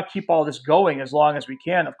we want to keep all this going as long as we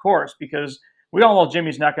can, of course, because we all know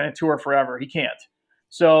Jimmy's not going to tour forever. He can't. Right.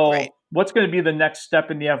 So what's going to be the next step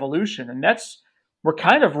in the evolution? And we're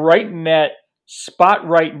kind of right in that spot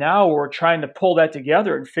right now where we're trying to pull that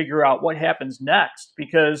together and figure out what happens next.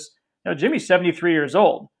 Because, you know, Jimmy's 73 years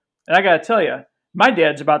old. And I got to tell you, my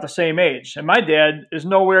dad's about the same age. And my dad is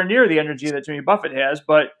nowhere near the energy that Jimmy Buffett has.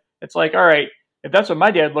 But it's like, all right, if that's what my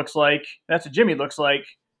dad looks like, that's what Jimmy looks like.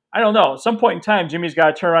 I don't know. At some point in time, Jimmy's got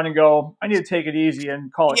to turn around and go, I need to take it easy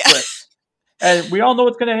and call it Yeah. quits. And we all know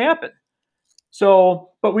what's going to happen.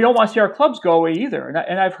 So, but we don't want to see our clubs go away either.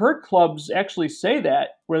 And I've heard clubs actually say that,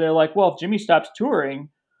 where they're like, well, if Jimmy stops touring,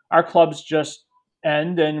 our clubs just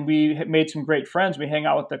end and we made some great friends. We hang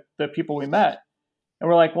out with the people we met. And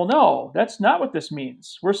we're like, well, no, that's not what this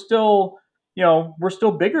means. We're still, you know, we're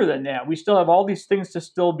still bigger than that. We still have all these things to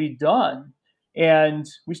still be done. and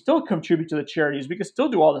we still contribute to the charities. We can still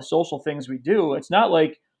do all the social things we do. It's not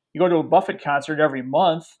like you go to a Buffett concert every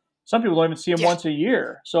month. Some people don't even see him Yeah. once a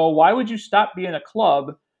year. So why would you stop being a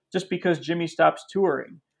club just because Jimmy stops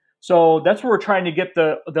touring? So that's where we're trying to get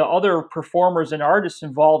the other performers and artists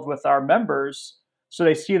involved with our members, so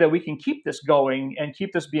they see that we can keep this going and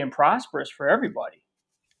keep this being prosperous for everybody.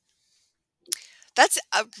 That's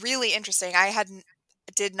really interesting.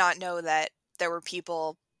 Did not know that there were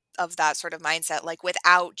people of that sort of mindset, like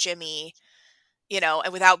without Jimmy,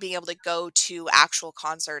 and without being able to go to actual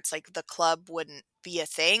concerts, like the club wouldn't be a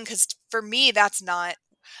thing. Because for me, that's not.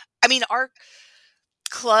 I mean,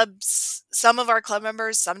 some of our club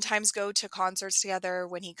members sometimes go to concerts together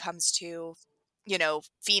when he comes to,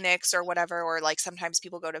 Phoenix or whatever, or like sometimes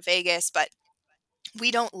people go to Vegas, but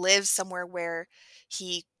we don't live somewhere where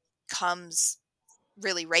he comes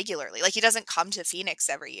really regularly. Like he doesn't come to Phoenix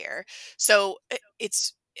every year. So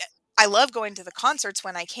I love going to the concerts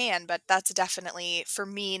when I can, but that's definitely for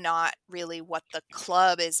me not really what the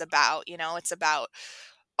club is about. It's about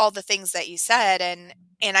all the things that you said, and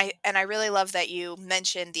I really love that you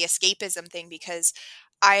mentioned the escapism thing, because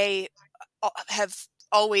I have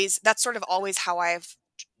always that's sort of always how I've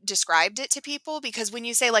described it to people. Because when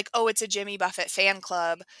you say like, oh, it's a Jimmy Buffett fan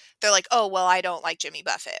club, they're like, oh, well, I don't like Jimmy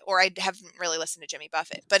Buffett, or I haven't really listened to Jimmy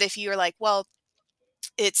Buffett. But if you're like, well,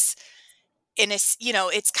 it's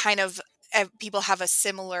it's kind of people have a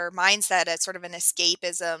similar mindset, as sort of an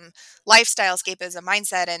escapism, lifestyle escapism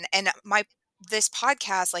mindset, and this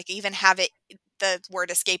podcast, like, even have the word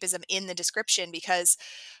escapism in the description, because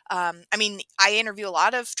I mean, I interview a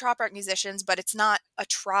lot of trop rock musicians, but it's not a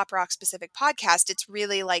trop rock specific podcast. It's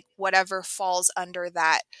really like whatever falls under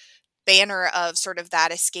that banner of sort of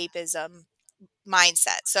that escapism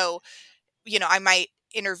mindset. So, I might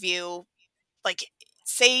interview, like,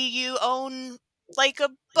 say you own like a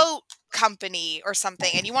boat company or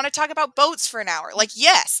something, and you want to talk about boats for an hour. Like,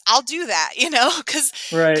 yes, I'll do that, because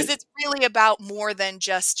Right. it's really about more than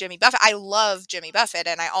just Jimmy Buffett. I love Jimmy Buffett,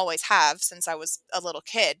 and I always have since I was a little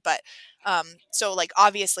kid. But so, like,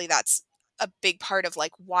 obviously that's a big part of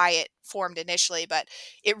like why it formed initially, but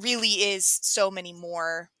it really is so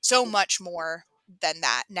much more than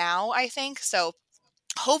that now, I think. So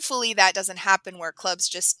hopefully that doesn't happen, where clubs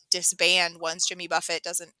just disband once Jimmy Buffett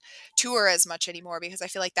doesn't tour as much anymore, because I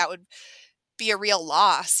feel like that would be a real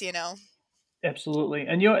loss. Absolutely.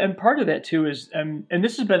 And and part of that too is, and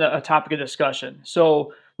this has been a topic of discussion.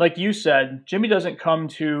 So, like you said, Jimmy doesn't come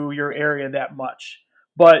to your area that much.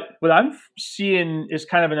 But what I'm seeing is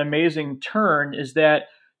kind of an amazing turn, is that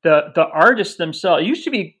the artists themselves, it used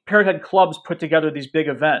to be Parrot Head clubs put together these big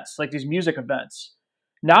events, like these music events.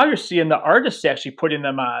 Now you're seeing the artists actually putting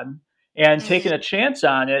them on and taking Hmm. a chance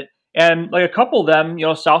on it. And like a couple of them,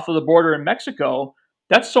 south of the border in Mexico,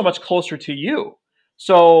 that's so much closer to you.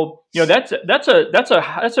 So that's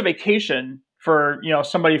a vacation for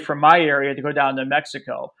somebody from my area to go down to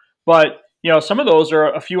Mexico. But some of those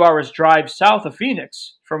are a few hours drive south of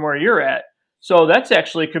Phoenix from where you're at. So that's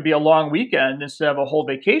actually could be a long weekend instead of a whole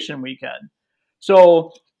vacation weekend.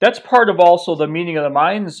 So that's part of also the meaning of the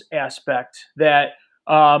minds aspect that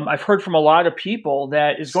I've heard from a lot of people,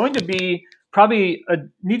 that is going to be probably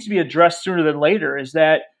needs to be addressed sooner than later. Is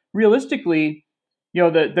that realistically,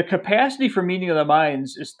 the capacity for Meeting of the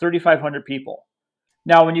Minds is 3,500 people.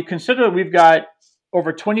 Now, when you consider that we've got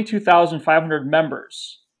over 22,500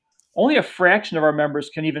 members, only a fraction of our members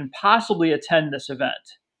can even possibly attend this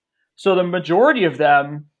event. So the majority of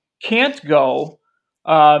them can't go,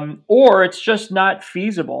 or it's just not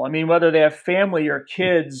feasible. I mean, whether they have family or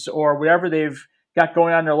kids or whatever they've got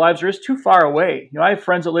going on in their lives, they're just too far away. I have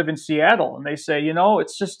friends that live in Seattle, and they say,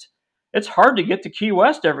 it's hard to get to Key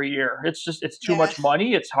West every year. It's too Yeah. much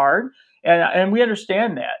money. It's hard, and we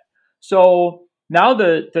understand that. So now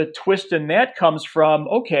the twist in that comes from,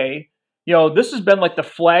 okay, this has been like the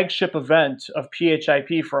flagship event of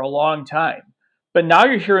PHIP for a long time. But now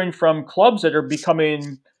you're hearing from clubs that are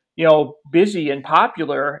becoming, busy and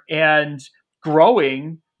popular and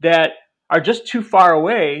growing, that are just too far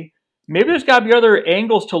away. Maybe there's got to be other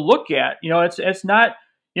angles to look at. It's not.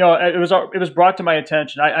 It was brought to my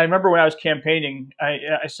attention. I remember when I was campaigning,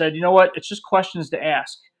 I said, you know what? It's just questions to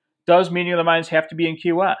ask. Does Meeting of the Minds have to be in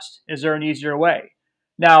Key West? Is there an easier way?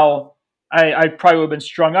 Now, I probably would have been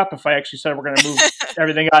strung up if I actually said we're going to move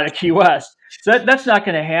everything out of Key West. So that's not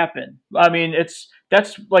going to happen. I mean,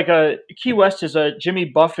 that's like Key West is a Jimmy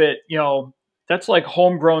Buffett, that's like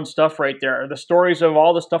homegrown stuff right there. The stories of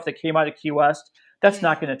all the stuff that came out of Key West, that's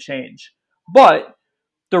not going to change. But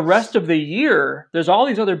the rest of the year, there's all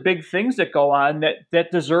these other big things that go on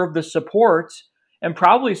that deserve the support and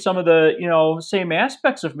probably some of the, same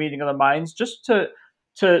aspects of Meeting of the Minds, just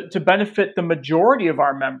to benefit the majority of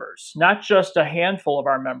our members, not just a handful of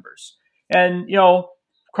our members. And,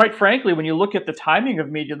 quite frankly, when you look at the timing of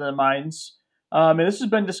Meeting of the Minds, and this has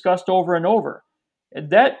been discussed over and over,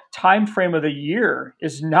 that time frame of the year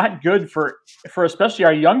is not good for especially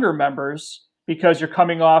our younger members, because you're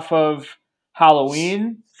coming off of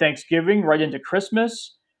Halloween, Thanksgiving, right into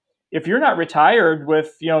Christmas. If you're not retired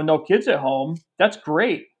with, no kids at home, that's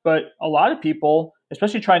great. But a lot of people,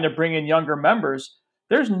 especially trying to bring in younger members,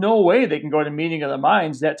 there's no way they can go to Meeting of the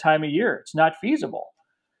Minds that time of year. It's not feasible.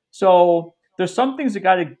 So there's some things that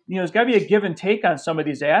there's got to be a give and take on some of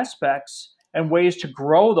these aspects and ways to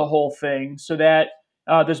grow the whole thing so that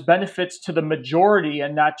there's benefits to the majority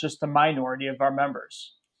and not just the minority of our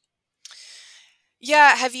members.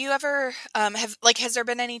 Yeah. Have you ever, has there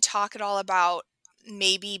been any talk at all about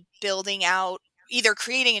maybe building out, either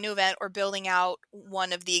creating a new event or building out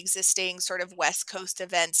one of the existing sort of West Coast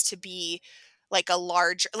events to be like a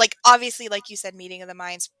large, like obviously, like you said, Meeting of the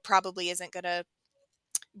Minds probably isn't going to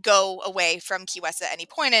go away from Key West at any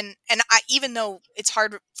point. And even though it's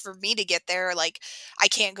hard for me to get there, like I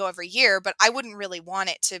can't go every year, but I wouldn't really want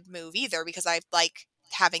it to move either, because I like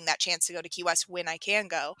having that chance to go to Key West when I can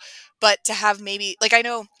go. But to have maybe, like, I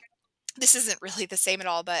know this isn't really the same at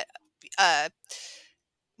all, but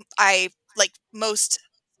I like most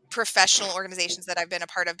professional organizations that I've been a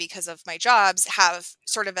part of because of my jobs have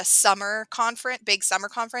sort of a summer conference, big summer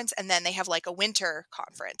conference, and then they have like a winter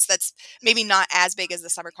conference that's maybe not as big as the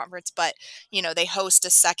summer conference, but they host a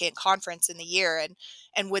second conference in the year.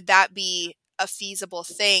 And would that be a feasible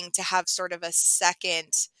thing to have sort of a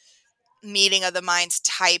second Meeting of the Minds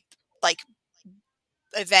type like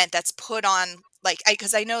event that's put on, like,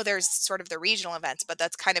 because I know there's sort of the regional events, but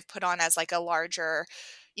that's kind of put on as like a larger,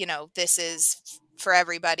 this is for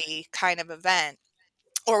everybody kind of event?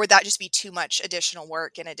 Or would that just be too much additional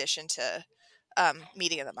work in addition to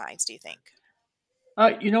Meeting of the Minds, do you think?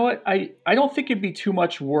 You know what? I don't think it'd be too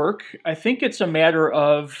much work. I think it's a matter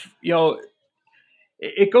of,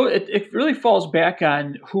 it really falls back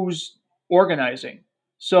on who's organizing.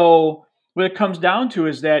 So what it comes down to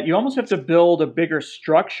is that you almost have to build a bigger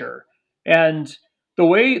structure. And the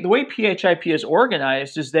way PHIP is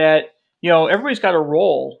organized is that, everybody's got a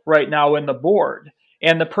role right now in the board.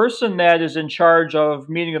 And the person that is in charge of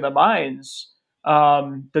Meeting of the Minds,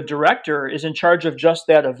 the director, is in charge of just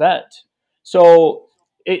that event. So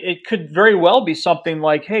it could very well be something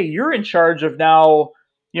like, hey, you're in charge of now,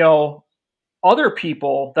 other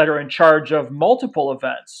people that are in charge of multiple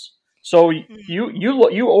events. So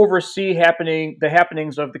you oversee the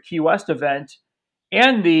happenings of the Key West event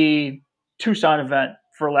and the Tucson event,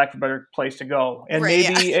 for lack of a better place to go, and Right,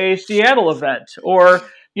 maybe yeah. a Seattle event, or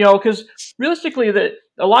because realistically, that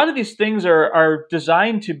a lot of these things are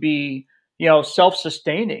designed to be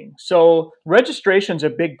self-sustaining. So registration's a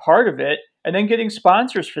big part of it, and then getting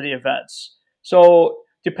sponsors for the events. So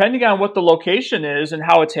depending on what the location is and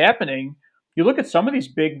how it's happening, you look at some of these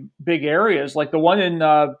big areas, like the one in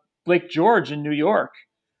Lake George in New York.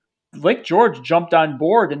 Lake George jumped on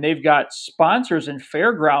board, and they've got sponsors and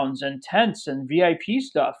fairgrounds and tents and VIP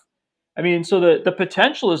stuff. I mean, so the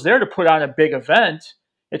potential is there to put on a big event.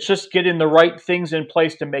 It's just getting the right things in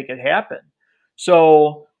place to make it happen.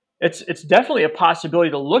 So it's definitely a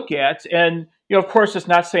possibility to look at. And of course, it's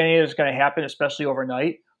not saying it's going to happen, especially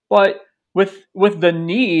overnight. But with the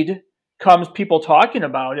need comes people talking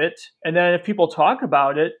about it, and then if people talk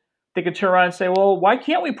about it, they could turn around and say, well, why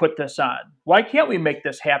can't we put this on? Why can't we make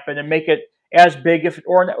this happen and make it as big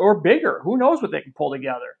or bigger? Who knows what they can pull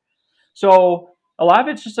together? So a lot of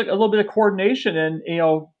it's just like a little bit of coordination and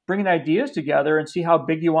bringing ideas together and see how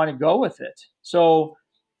big you want to go with it. So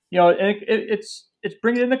and it's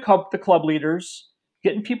bringing in the club leaders,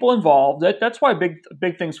 getting people involved. That's why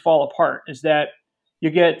big things fall apart, is that you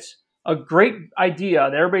get a great idea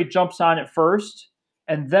that everybody jumps on at first,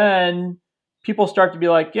 and then people start to be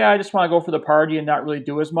like, yeah, I just want to go for the party and not really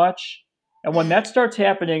do as much. And when that starts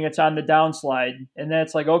happening, it's on the downslide. And then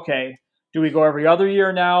it's like, okay, do we go every other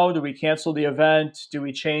year now? Do we cancel the event? Do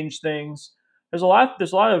we change things? There's a lot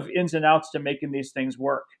of ins and outs to making these things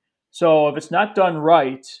work. So if it's not done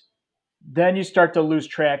right, then you start to lose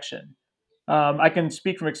traction. I can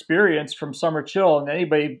speak from experience from Summer Chill, and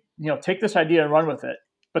anybody, take this idea and run with it.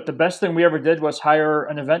 But the best thing we ever did was hire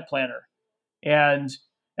an event planner. And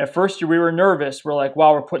at first we were nervous. We're like,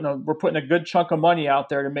 wow, we're putting a good chunk of money out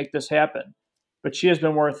there to make this happen. But she has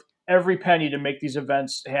been worth every penny to make these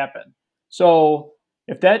events happen. So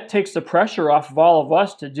if that takes the pressure off of all of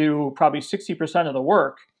us to do probably 60% of the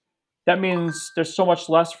work, that means there's so much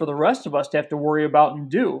less for the rest of us to have to worry about and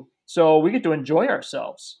do. So we get to enjoy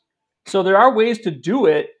ourselves. So there are ways to do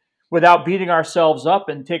it without beating ourselves up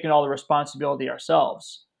and taking all the responsibility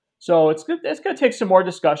ourselves. So it's going to take some more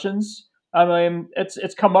discussions. I mean,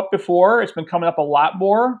 it's come up before. It's been coming up a lot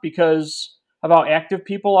more because of how active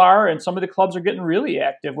people are, and some of the clubs are getting really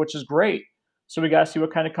active, which is great. So we got to see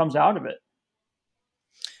what kind of comes out of it.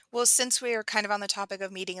 Well, since we are kind of on the topic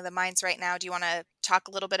of meeting of the minds right now, do you want to talk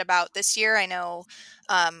a little bit about this year? I know,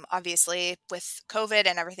 obviously, with COVID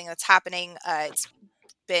and everything that's happening, it's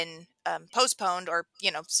been postponed, or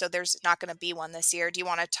so there's not going to be one this year. Do you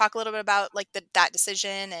want to talk a little bit about like that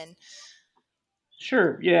decision and?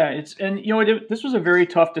 Sure. Yeah. This was a very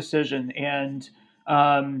tough decision, and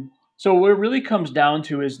so what it really comes down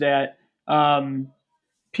to is that a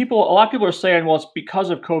lot of people are saying, well, it's because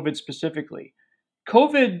of COVID specifically.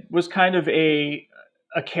 COVID was kind of a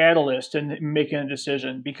catalyst in making a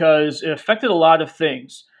decision because it affected a lot of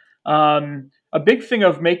things. A big thing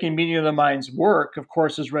of making Meeting of the Minds work, of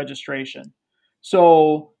course, is registration.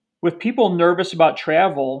 So with people nervous about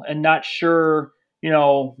travel and not sure,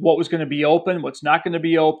 what was going to be open, what's not going to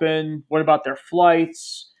be open, what about their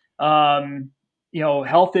flights,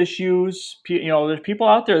 health issues. There's people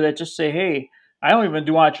out there that just say, hey, I don't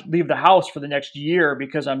even want to leave the house for the next year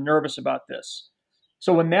because I'm nervous about this.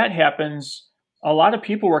 So when that happens, a lot of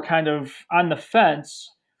people were kind of on the fence,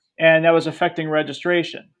 and that was affecting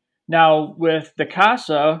registration. Now, with the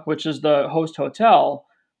Casa, which is the host hotel,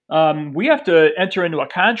 we have to enter into a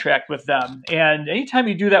contract with them. And anytime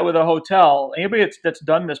you do that with a hotel, anybody that's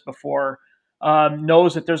done this before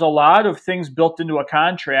knows that there's a lot of things built into a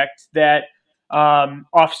contract that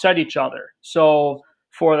offset each other. So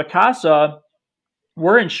for the Casa,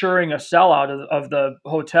 we're insuring a sellout of the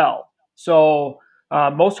hotel. So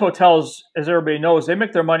most hotels, as everybody knows, they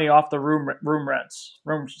make their money off the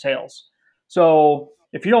room sales. So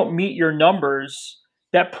if you don't meet your numbers,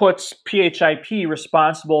 that puts PHIP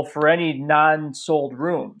responsible for any non-sold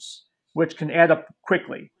rooms, which can add up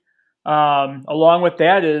quickly. Along with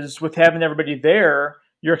that is with having everybody there,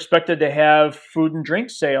 you're expected to have food and drink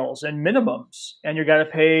sales and minimums, and you got to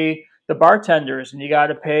pay the bartenders, and you got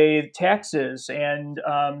to pay taxes and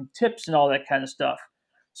tips and all that kind of stuff.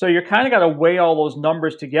 So you're kind of got to weigh all those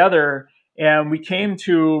numbers together. And we came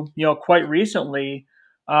to, quite recently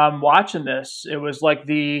watching this, it was like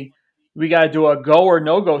we got to do a go or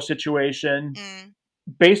no go situation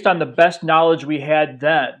based on the best knowledge we had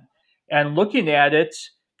then, and looking at it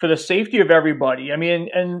for the safety of everybody. I mean,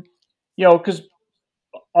 and because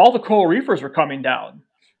all the coral reefers were coming down.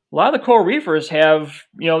 A lot of the coral reefers have,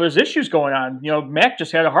 there's issues going on. Mac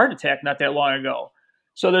just had a heart attack not that long ago.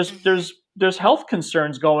 So there's health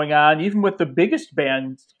concerns going on, even with the biggest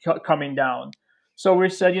band coming down. So we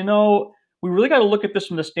said, we really got to look at this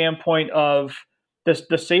from the standpoint of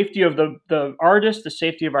the safety of the artists, the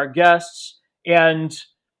safety of our guests, and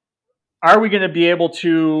are we going to be able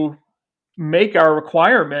to make our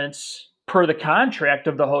requirements per the contract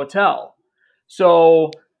of the hotel?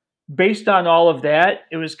 So based on all of that,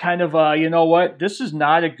 it was kind of this is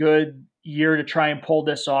not a good year to try and pull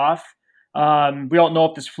this off. We don't know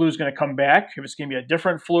if this flu is going to come back, if it's going to be a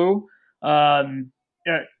different flu,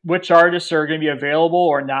 which artists are going to be available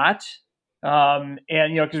or not. And,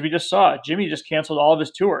 because we just saw Jimmy just canceled all of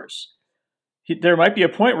his tours. There might be a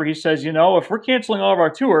point where he says, if we're canceling all of our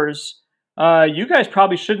tours, you guys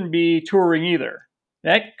probably shouldn't be touring either.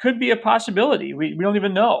 That could be a possibility. We don't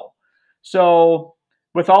even know. So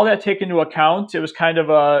with all that taken into account, it was kind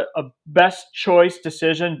of a best choice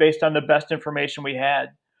decision based on the best information we had.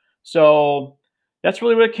 So that's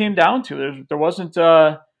really what it came down to. There wasn't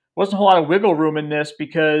a whole lot of wiggle room in this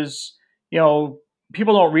because,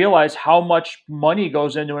 people don't realize how much money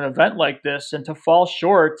goes into an event like this, and to fall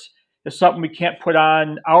short is something we can't put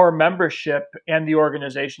on our membership and the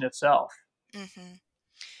organization itself. Mm-hmm.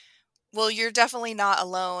 Well, you're definitely not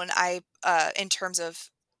alone. In terms of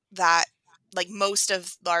that, like most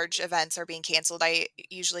of large events are being canceled. I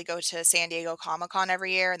usually go to San Diego Comic-Con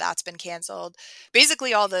every year, and that's been canceled.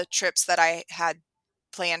 Basically, all the trips that I had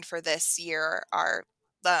planned for this year are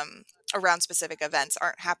around specific events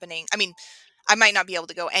aren't happening. I mean, I might not be able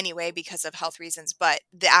to go anyway because of health reasons, but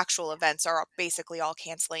the actual events are basically all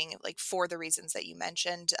canceling, like for the reasons that you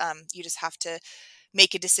mentioned. You just have to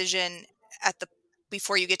make a decision at the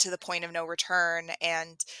before you get to the point of no return,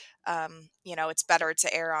 and it's better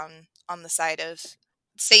to err on the side of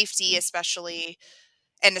safety, especially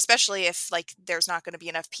if like there's not going to be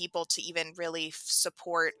enough people to even really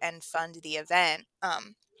support and fund the event.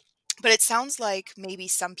 But it sounds like maybe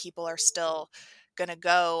some people are still going to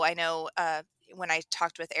go. I know when I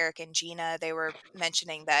talked with Eric and Gina, they were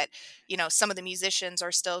mentioning that, some of the musicians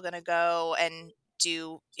are still going to go. And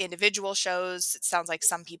do individual shows. It sounds like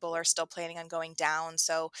some people are still planning on going down.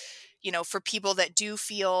 So, for people that do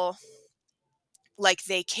feel like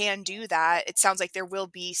they can do that, it sounds like there will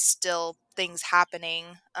be still things happening,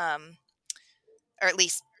 or at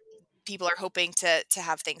least people are hoping to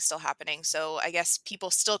have things still happening. So I guess people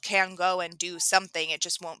still can go and do something. It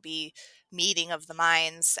just won't be meeting of the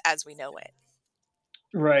minds as we know it.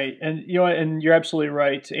 Right. And and you're absolutely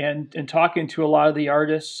right. And talking to a lot of the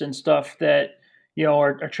artists and stuff that,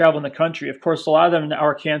 are traveling the country, of course, a lot of them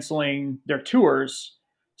are canceling their tours.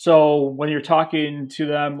 So when you're talking to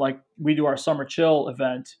them, like we do our Summer Chill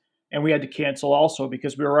event, and we had to cancel also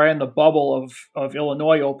because we were right in the bubble of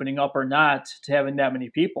Illinois opening up or not to having that many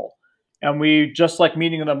people. And we, just like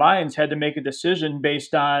Meeting of the Minds, had to make a decision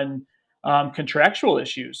based on contractual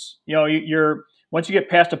issues. You're once you get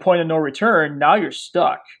past a point of no return, now you're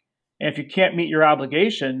stuck. And if you can't meet your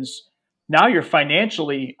obligations, now you're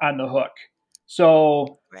financially on the hook.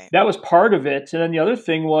 So Right. that was part of it. And then the other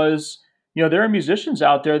thing was, there are musicians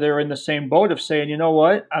out there that are in the same boat of saying, you know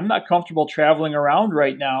what, I'm not comfortable traveling around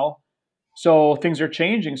right now. So things are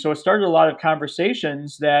changing. So it started a lot of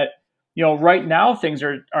conversations that, right now things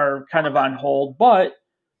are kind of on hold, but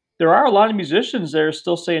there are a lot of musicians that are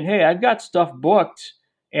still saying, "Hey, I've got stuff booked,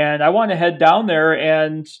 and I want to head down there."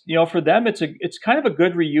 And for them, it's kind of a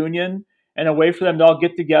good reunion and a way for them to all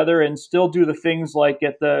get together and still do the things like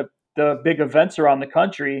at the big events around the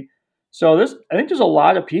country. So I think there's a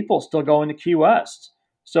lot of people still going to Key West.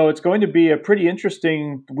 So it's going to be a pretty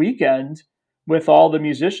interesting weekend with all the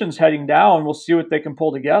musicians heading down. We'll see what they can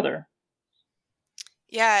pull together.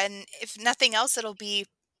 Yeah, and if nothing else, it'll be,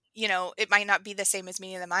 it might not be the same as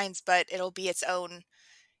Meeting of the Minds, but it'll be its own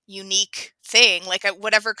unique thing. Like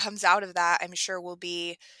whatever comes out of that, I'm sure will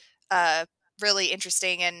be a really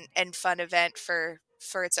interesting and fun event for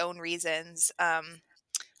its own reasons.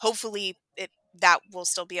 Hopefully that will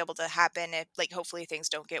still be able to happen. If, like, hopefully things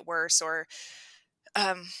don't get worse or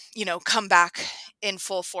come back in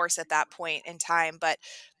full force at that point in time. But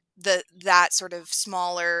that sort of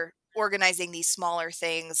smaller organizing these smaller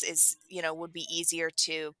things is, would be easier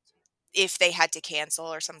to, if they had to cancel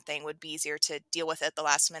or something, would be easier to deal with at the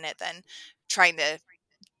last minute than trying to,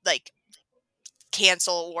 like,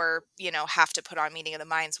 cancel or, have to put on Meeting of the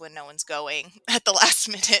Minds when no one's going at the last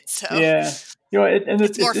minute. So Yeah, and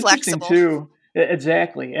it's more it's interesting flexible. too.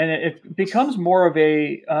 Exactly, and it becomes more of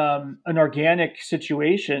a an organic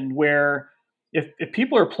situation where if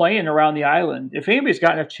people are playing around the island, if anybody's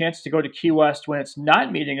gotten a chance to go to Key West when it's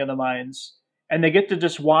not Meeting of the Minds, and they get to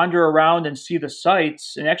just wander around and see the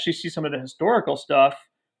sights and actually see some of the historical stuff,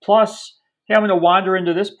 plus, hey, I'm going to wander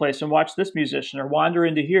into this place and watch this musician or wander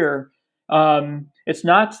into here. It's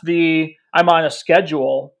not the I'm on a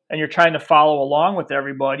schedule and you're trying to follow along with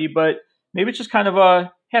everybody, but maybe it's just kind of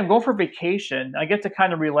a hey, I'm going for vacation. I get to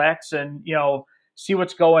kind of relax and see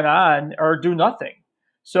what's going on or do nothing.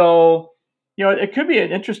 So it could be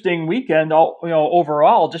an interesting weekend,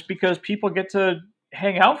 overall, just because people get to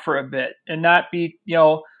hang out for a bit and not be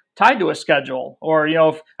tied to a schedule, or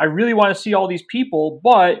if I really want to see all these people,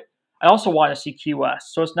 but I also want to see Key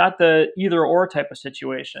West. So it's not the either or type of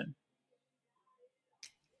situation.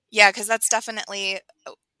 Yeah, because that's definitely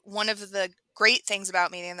one of the great things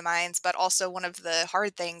about Meeting of the Minds, but also one of the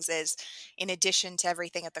hard things is, in addition to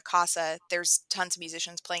everything at the Casa, there's tons of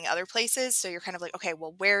musicians playing other places. So you're kind of like, okay,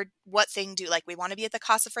 well, what thing like, we want to be at the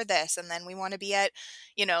Casa for this, and then we want to be at,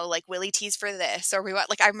 like Willie T's for this, or we want,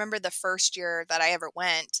 like, I remember the first year that I ever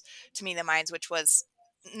went to Meeting of the Minds, which was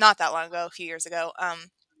not that long ago, a few years ago.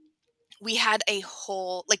 We had a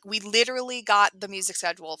whole, like, we literally got the music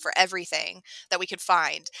schedule for everything that we could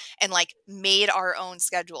find, and like made our own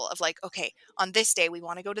schedule of, like, okay, on this day we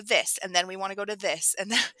want to go to this, and then we want to go to this,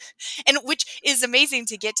 and then, and which is amazing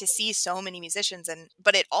to get to see so many musicians. And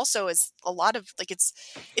but it also is a lot of, like,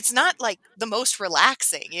 it's not like the most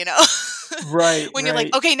relaxing, Right, when you're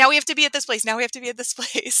like, right. okay, now we have to be at this place, now we have to be at this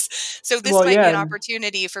place. So this Well, might be yeah, an and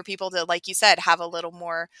opportunity for people to, like you said, have a little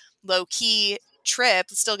more low key trip,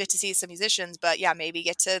 still get to see some musicians, but yeah, maybe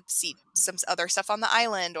get to see some other stuff on the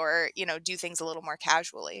island, or, do things a little more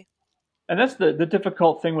casually. and that's the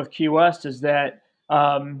difficult thing with Key West is that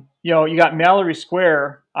you got Mallory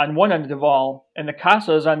Square on one end of the Duval and the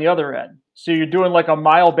Casa is on the other end. So you're doing like a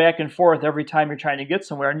mile back and forth every time you're trying to get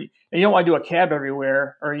somewhere, and you don't want to do a cab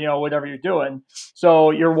everywhere or whatever you're doing.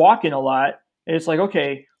 So you're walking a lot, and it's like,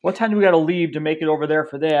 okay, what time do we got to leave to make it over there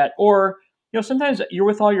for that? Or sometimes you're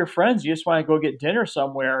with all your friends, you just want to go get dinner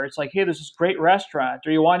somewhere. It's like, hey, there's this great restaurant,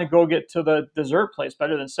 or you want to go get to the dessert place,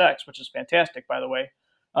 Better Than Sex, which is fantastic, by the way.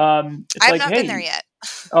 It's I've like, not been there hey, yet.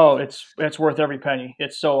 oh, it's worth every penny.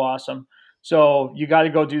 It's so awesome. So you got to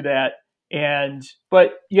go do that.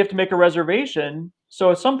 But you have to make a reservation.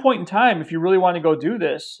 So at some point in time, if you really want to go do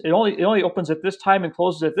this, it only opens at this time and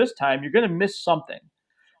closes at this time. You're going to miss something.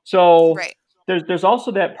 So Right. there's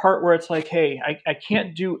also that part where it's like, hey, I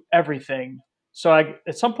can't do everything. So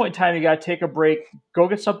at some point in time, you got to take a break, go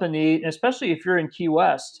get something to eat, and especially if you're in Key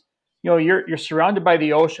West, you're surrounded by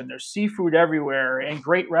the ocean. There's seafood everywhere and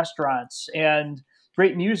great restaurants and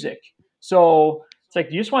great music. So it's like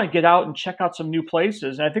you just want to get out and check out some new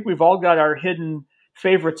places. And I think we've all got our hidden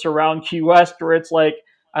favorites around Key West where it's like,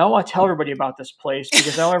 I don't want to tell everybody about this place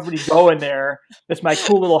because I don't want everybody going there. It's my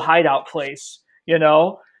cool little hideout place, you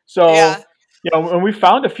know? Yeah. So, and we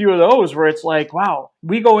found a few of those where it's like, wow,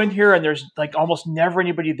 we go in here and there's like almost never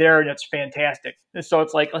anybody there and it's fantastic. And so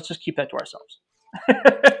it's like, let's just keep that to ourselves.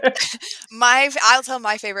 I'll tell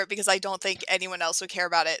my favorite because I don't think anyone else would care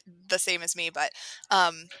about it the same as me, but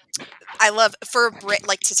um I love for a break,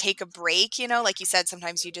 like to take a break, like you said,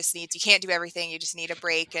 sometimes you can't do everything. You just need a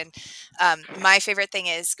break. And my favorite thing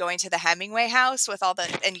is going to the Hemingway house with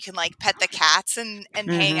and you can like pet the cats and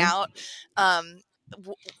hang Mm-hmm. out. Um,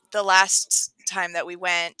 the last time that we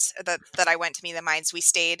went, that I went to Meet the Minds, we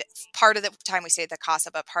stayed, part of the time we stayed at the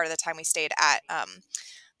Casa, but part of the time we stayed at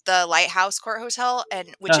the Lighthouse Court Hotel,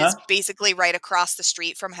 and which is Uh-huh. basically right across the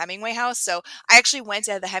street from Hemingway House. So I actually went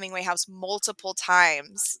to the Hemingway House multiple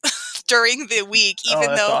times during the week, Oh, even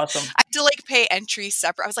that's though awesome. I had to like pay entry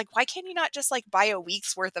separate. I was like, why can't you not just like buy a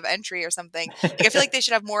week's worth of entry or something? Like I feel like they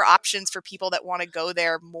should have more options for people that want to go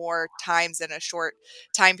there more times in a short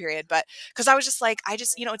time period. But because I was just like,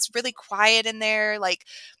 it's really quiet in there, like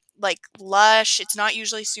lush. It's not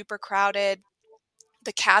usually super crowded.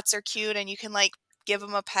 The cats are cute and you can like give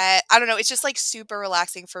them a pet. I don't know, it's just like super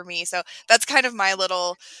relaxing for me. So that's kind of my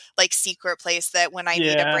little like secret place that when I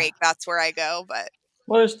need a Yeah. break, that's where I go. But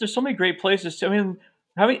Well, there's so many great places. I mean,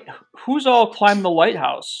 how many? Who's all climbed the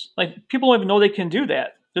lighthouse? Like people don't even know they can do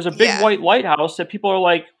that. There's a big yeah. white lighthouse that people are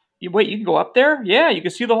like, Wait, you can go up there? Yeah, you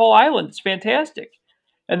can see the whole island. It's fantastic."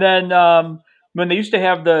 And then when they used to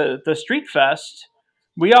have the street fest,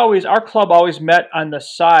 our club always met on the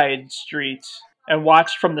side street and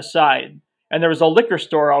watched from the side. And there was a liquor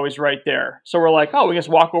store always right there. So we're like, oh, we just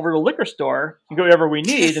walk over to the liquor store and get whatever we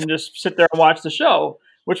need and just sit there and watch the show,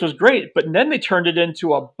 which was great. But then they turned it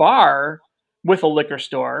into a bar with a liquor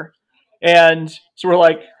store. And so we're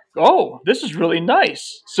like, oh, this is really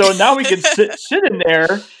nice. So now we can sit in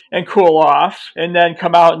there and cool off and then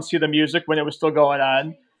come out and see the music when it was still going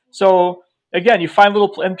on. So again, you find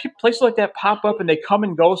places like that pop up and they come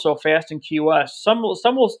and go so fast in Key West. Some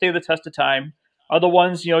will stay the test of time. Other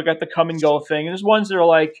ones, got the come and go thing. And there's ones that are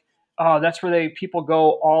like, oh, that's where people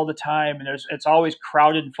go all the time, and it's always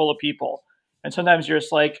crowded and full of people. And sometimes you're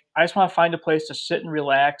just like, I just want to find a place to sit and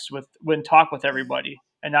relax talk with everybody,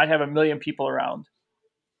 and not have a million people around.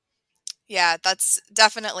 Yeah, that's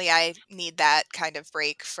definitely, I need that kind of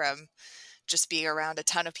break from just being around a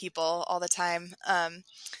ton of people all the time.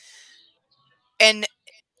 And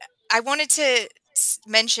I wanted to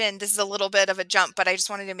mention, this is a little bit of a jump, but I just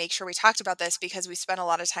wanted to make sure we talked about this because we spent a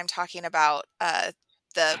lot of time talking about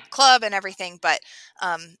the club and everything. But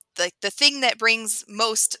the thing that brings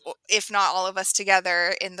most, if not all of us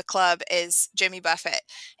together in the club is Jimmy Buffett.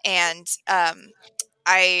 And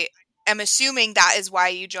I am assuming that is why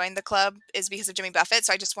you joined the club, is because of Jimmy Buffett.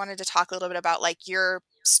 So I just wanted to talk a little bit about like your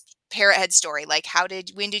Parrot Head story. Like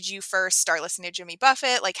when did you first start listening to Jimmy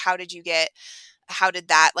Buffett? Like how did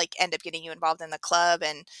that like end up getting you involved in the club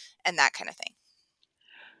and that kind of thing?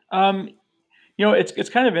 Um, it's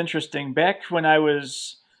kind of interesting. Back when I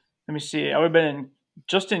was, let me see, I would have been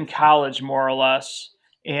just in college more or less,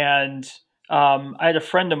 and I had a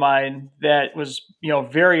friend of mine that was,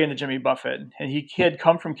 very into Jimmy Buffett, and he had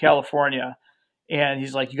come from California, and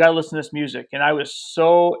he's like, "You got to listen to this music." And I was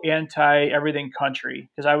so anti everything country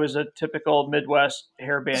because I was a typical Midwest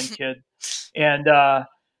hairband kid, and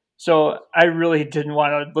so I really didn't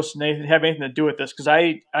want to listen to anything, have anything to do with this because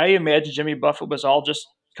I imagined Jimmy Buffett was all just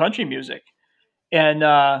country music. And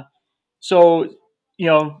so,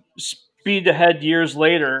 speed ahead years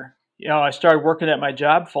later, I started working at my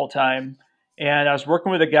job full time, and I was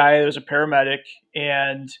working with a guy that was a paramedic,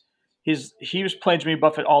 and he was playing Jimmy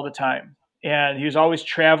Buffett all the time, and he was always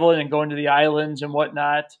traveling and going to the islands and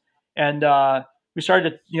whatnot, and we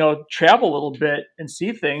started to travel a little bit and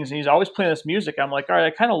see things, and he's always playing this music. I'm like, all right, I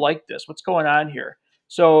kind of like this. What's going on here?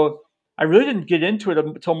 So I really didn't get into it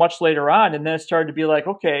until much later on, and then it started to be like,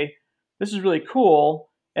 okay, this is really cool.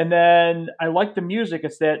 And then I like the music.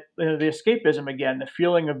 It's that the escapism again, the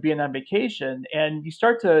feeling of being on vacation, and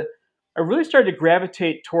I really started to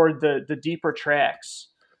gravitate toward the deeper tracks.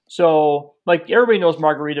 So like everybody knows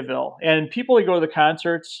Margaritaville, and people that go to the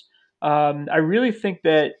concerts, I really think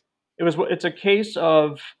that it's a case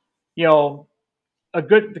of, you know,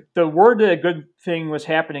 the word that a good thing was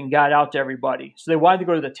happening got out to everybody. So they wanted to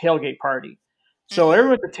go to the tailgate party. So Mm-hmm.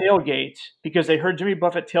 everyone at the tailgate, because they heard Jimmy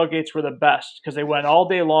Buffett tailgates were the best because they went all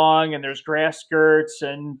day long and there's grass skirts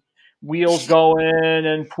and wheels going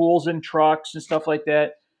and pools and trucks and stuff like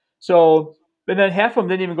that. So, but then half of them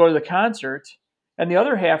didn't even go to the concert, and the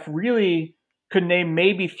other half really could name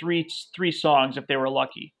maybe three songs if they were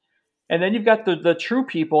lucky. And then you've got the true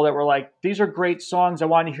people that were like, these are great songs. I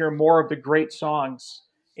want to hear more of the great songs.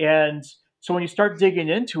 And so when you start digging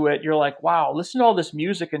into it, you're like, wow, listen to all this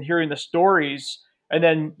music and hearing the stories. And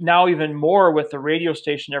then now even more with the radio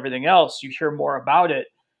station and everything else, you hear more about it.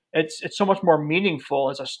 It's so much more meaningful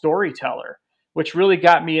as a storyteller, which really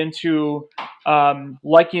got me into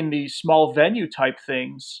liking these small venue type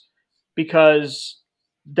things because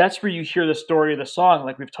that's where you hear the story of the song,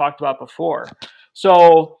 like we've talked about before.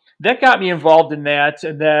 So that got me involved in that,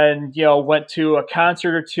 and then went to a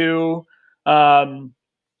concert or two. Um,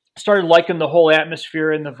 Started liking the whole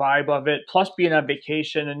atmosphere and the vibe of it, plus being on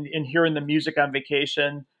vacation and hearing the music on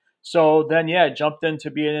vacation. So then, yeah, jumped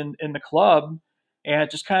into being in the club, and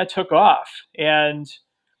it just kind of took off. And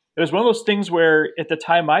it was one of those things where at the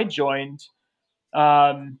time I joined,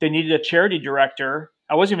 they needed a charity director.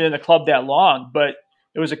 I wasn't even in the club that long, but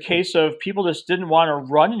it was a case of people just didn't want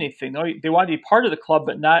to run anything. They wanted to be part of the club,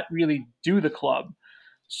 but not really do the club.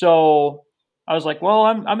 So I was like, well,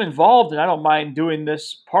 I'm involved and I don't mind doing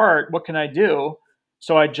this part. What can I do?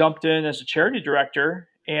 So I jumped in as a charity director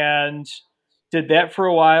and did that for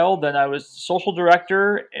a while. Then I was social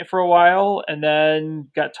director for a while, and then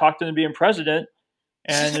got talked into being president,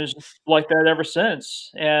 and it's like that ever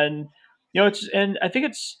since. And I think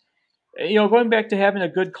it's going back to having a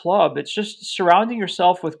good club. It's just surrounding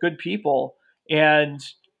yourself with good people and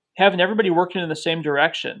having everybody working in the same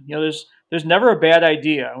direction. There's never a bad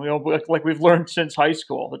idea. Like we've learned since high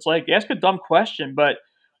school. It's like ask a dumb question, but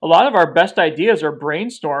a lot of our best ideas are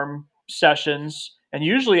brainstorm sessions, and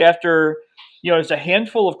usually after there's a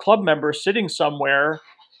handful of club members sitting somewhere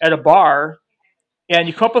at a bar and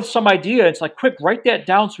you come up with some idea. It's like, quick, write that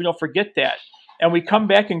down so we don't forget that. And we come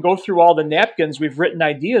back and go through all the napkins we've written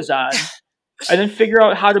ideas on and then figure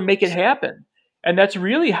out how to make it happen. And that's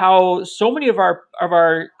really how so many of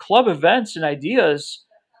our club events and ideas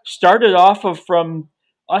started off of from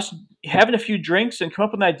us having a few drinks and come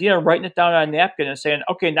up with an idea and writing it down on a napkin and saying,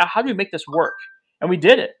 okay, now how do we make this work? And we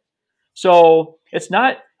did it. So it's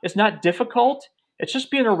not difficult. It's just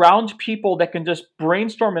being around people that can just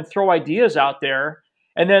brainstorm and throw ideas out there.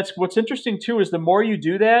 And that's what's interesting too is the more you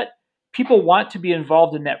do that, people want to be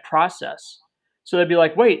involved in that process. So they'd be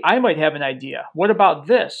like, wait, I might have an idea. What about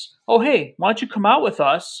this? Oh, hey, why don't you come out with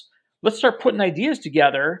us? Let's start putting ideas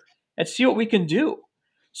together and see what we can do.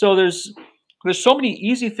 So there's so many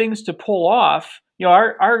easy things to pull off.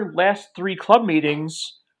 Our last 3 club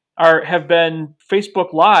meetings have been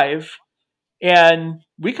Facebook Live, and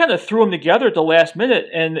we kind of threw them together at the last minute.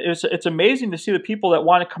 And it's amazing to see the people that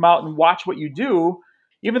want to come out and watch what you do,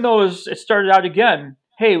 even though it started out again.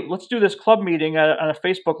 Hey, let's do this club meeting on a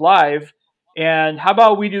Facebook Live. And how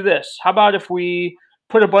about we do this? How about if we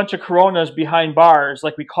put a bunch of Coronas behind bars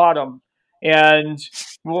like we caught them? And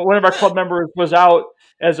one of our club members was out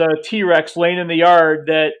as a T-Rex laying in the yard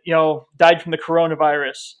that, died from the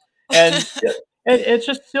coronavirus. And it's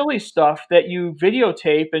just silly stuff that you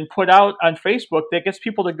videotape and put out on Facebook that gets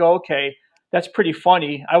people to go, okay, that's pretty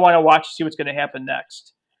funny. I want to watch to see what's going to happen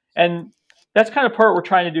next. And that's kind of part we're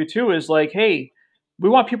trying to do too is like, hey, we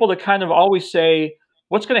want people to kind of always say,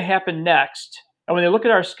 what's going to happen next? And when they look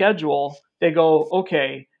at our schedule, they go,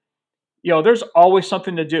 okay, there's always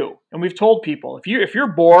something to do. And we've told people, if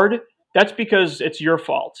you're bored, that's because it's your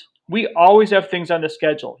fault. We always have things on the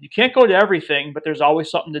schedule. You can't go to everything, but there's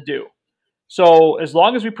always something to do. So as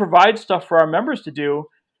long as we provide stuff for our members to do,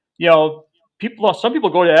 some people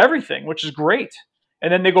go to everything, which is great.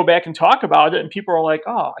 And then they go back and talk about it, and people are like,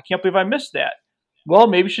 oh, I can't believe I missed that. Well,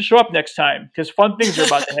 maybe you should show up next time because fun things are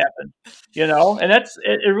about to happen, and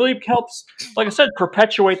it really helps, like I said,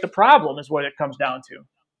 perpetuate the problem is what it comes down to.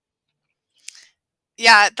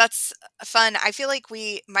 Yeah, that's fun. I feel like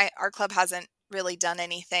our club hasn't really done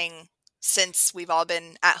anything since we've all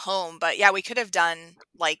been at home, but yeah, we could have done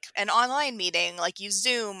like an online meeting, like use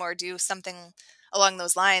Zoom or do something along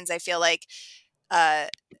those lines. I feel like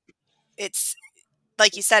it's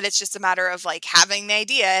like you said, it's just a matter of like having the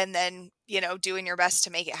idea and then, doing your best to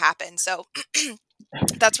make it happen. So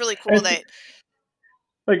that's really cool that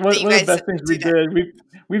like one of the best things we did,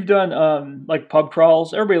 we've done like pub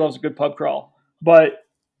crawls. Everybody loves a good pub crawl, but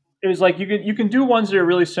it was like you can do ones that are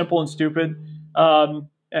really simple and stupid.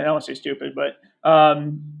 and I don't want to say stupid, but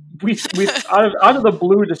we out of the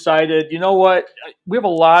blue decided, you know what? We have a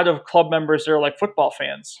lot of club members that are like football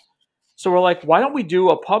fans. So we're like, why don't we do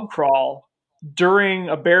a pub crawl during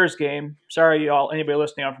a Bears game? Sorry, y'all, anybody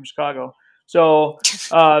listening, I'm from Chicago. So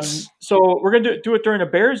we're going to do it during a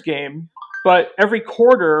Bears game, but every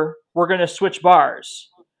quarter we're going to switch bars.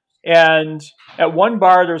 And at one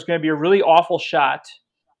bar, there's going to be a really awful shot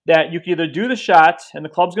that you can either do the shot and the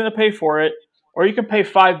club's going to pay for it, or you can pay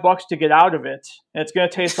 $5 to get out of it, and it's going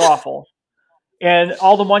to taste awful. And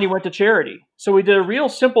all the money went to charity. So we did a real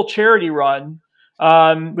simple charity run.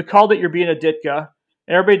 We called it You're Being a Ditka,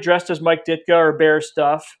 and everybody dressed as Mike Ditka or Bear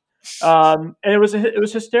stuff. And it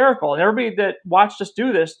was hysterical. And everybody that watched us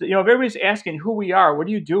do this, everybody's asking who we are. What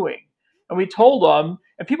are you doing? And we told them,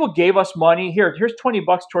 and people gave us money. Here's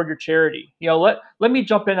 $20 toward your charity. Let me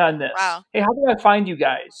jump in on this. Wow. Hey, how do I find you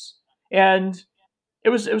guys? And it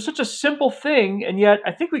was such a simple thing, and yet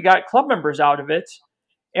I think we got club members out of it,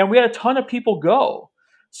 and we had a ton of people go.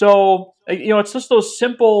 So it's just those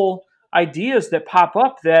simple ideas that pop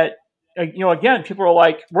up that again, people are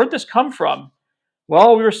like, "Where'd this come from?"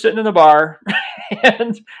 Well, we were sitting in the bar,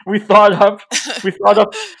 and we thought up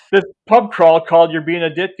this pub crawl called "You're Being a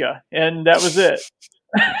Ditka," and that was it.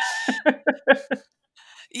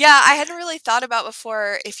 Yeah, I hadn't really thought about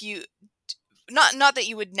before if you not that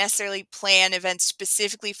you would necessarily plan events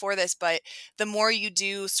specifically for this, but the more you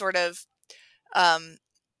do sort of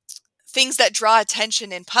things that draw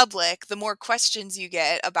attention in public, the more questions you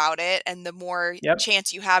get about it, and the more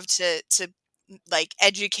chance you have to like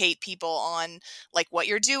educate people on like what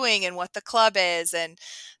you're doing and what the club is. And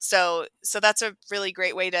so that's a really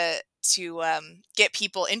great way to get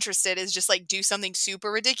people interested, is just like do something super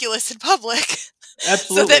ridiculous in public.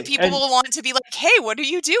 Absolutely. So that people will want to be like, hey, what are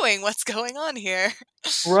you doing? What's going on here?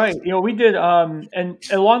 Right. We did, and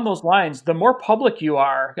along those lines, the more public you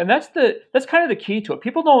are, and that's kind of the key to it.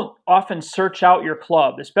 People don't often search out your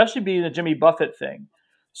club, especially being a Jimmy Buffett thing.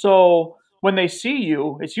 So when they see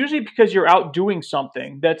you, it's usually because you're out doing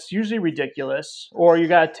something that's usually ridiculous, or you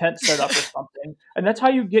got a tent set up or something, and that's how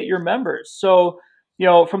you get your members. So,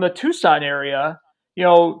 from the Tucson area,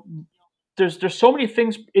 there's so many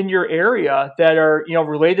things in your area that are,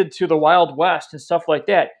 related to the Wild West and stuff like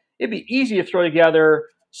that. It'd be easy to throw together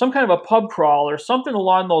some kind of a pub crawl or something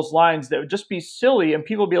along those lines that would just be silly, and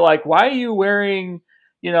people would be like, why are you wearing,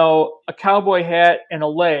 a cowboy hat and a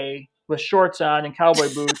lei with shorts on and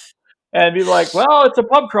cowboy boots? And be like, well, it's a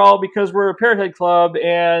pub crawl because we're a Parrothead Club,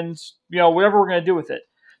 and whatever we're going to do with it.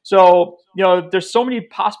 So there's so many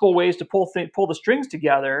possible ways to pull the strings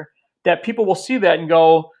together that people will see that and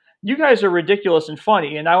go, you guys are ridiculous and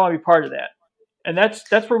funny, and I want to be part of that. And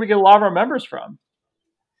that's where we get a lot of our members from.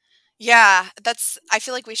 Yeah, I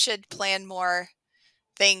feel like we should plan more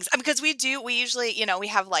things, because we usually, we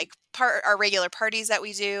have like our regular parties that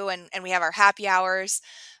we do, and we have our happy hours,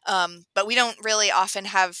 but we don't really often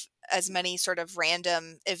have as many sort of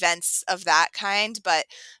random events of that kind. But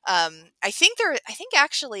I think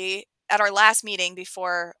actually at our last meeting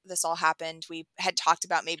before this all happened, we had talked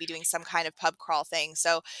about maybe doing some kind of pub crawl thing.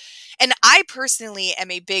 So, and I personally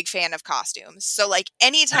am a big fan of costumes. So like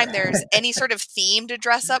anytime there's any sort of theme to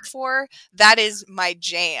dress up for, that is my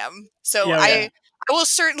jam. So I will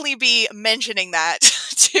certainly be mentioning that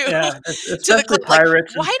to the club.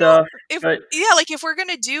 Pirates and stuff. If we're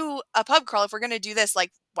gonna do a pub crawl, if we're gonna do this,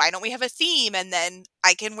 like, why don't we have a theme, and then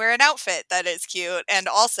I can wear an outfit that is cute, and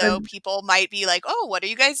also people might be like, oh, what are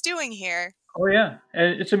you guys doing here? Oh yeah,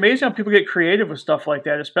 and it's amazing how people get creative with stuff like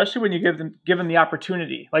that, especially when you give them the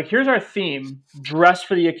opportunity. Like, here's our theme, dress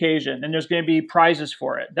for the occasion, and there's going to be prizes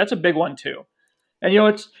for it. That's a big one too. And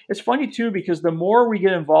it's funny too, because the more we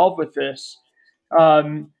get involved with this,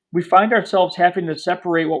 we find ourselves having to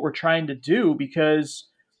separate what we're trying to do, because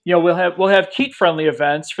we'll have Keat friendly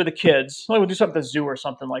events for the kids. We'll do something at the zoo or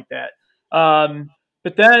something like that.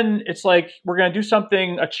 But then it's like we're going to do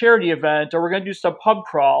something, a charity event, or we're going to do some pub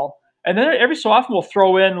crawl, and then every so often we'll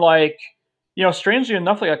throw in, like, strangely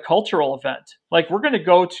enough, like a cultural event. Like, we're going to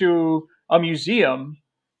go to a museum,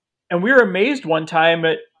 and we were amazed one time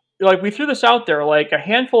at, like, we threw this out there, like a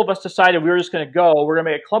handful of us decided we were just going to go. We're going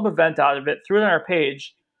to make a club event out of it, threw it on our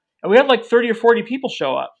page, and we had like 30 or 40 people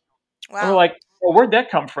show up. Wow. And we're like, well, where'd that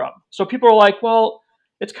come from? So people are like, well,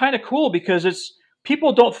 it's kind of cool because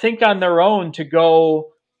people don't think on their own to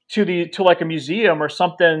go to like a museum or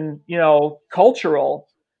something, cultural.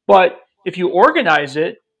 But if you organize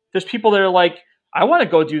it, there's people that are like, I want to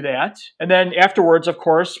go do that. And then afterwards, of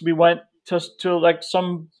course, we went to like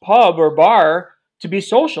some pub or bar to be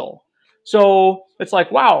social. So it's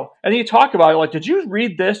like, wow. And then you talk about it, like, did you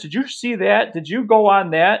read this? Did you see that? Did you go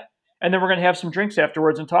on that? and then we're going to have some drinks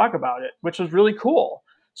afterwards and talk about it, which was really cool.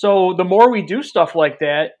 So the more we do stuff like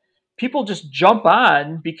that, people just jump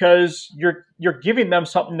on because you're giving them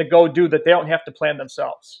something to go do that they don't have to plan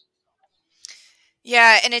themselves.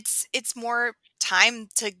 Yeah, and it's more time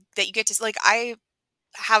to that you get to like I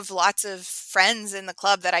have lots of friends in the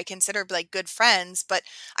club that I consider like good friends, but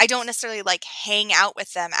I don't necessarily like hang out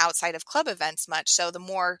with them outside of club events much. So the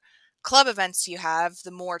more club events you have,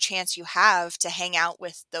 the more chance you have to hang out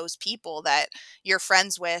with those people that you're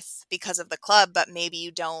friends with because of the club, but maybe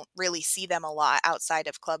you don't really see them a lot outside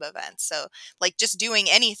of club events. So like just doing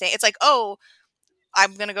anything, it's like, oh,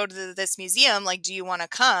 I'm gonna go to this museum. Like, do you want to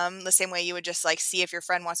come? The same way you would just like see if your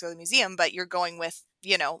friend wants to go to the museum, but you're going with,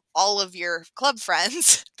 you know, all of your club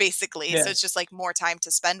friends, basically. So Yeah. it's just like more time to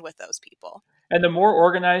spend with those people. And the more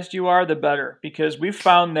organized you are, the better. Because we've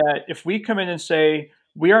found that if we come in and say,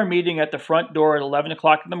 we are meeting at the front door at 11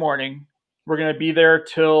 o'clock in the morning, we're going to be there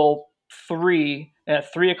till 3. And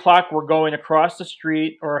at 3 o'clock, we're going across the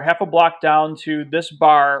street or half a block down to this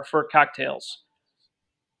bar for cocktails.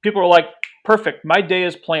 People are like, perfect. My day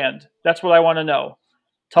is planned. That's what I want to know.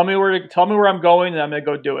 Tell me where I'm going, and I'm going to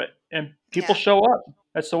go do it. And people Yeah. show up.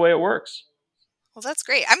 That's the way it works. Well, that's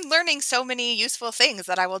great. I'm learning so many useful things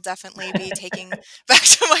that I will definitely be taking back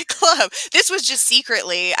to my club. This was just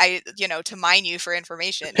secretly, you know, to mine you for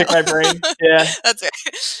information. Pick my brain. Yeah, That's right.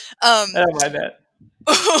 I don't mind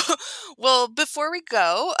that. Well, before we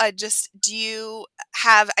go, just do you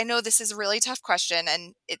have, I know this is a really tough question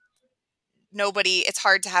and it's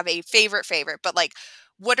hard to have a favorite, but like,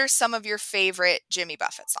 what are some of your favorite Jimmy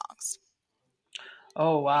Buffett songs?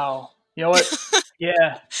 Oh wow. You know what?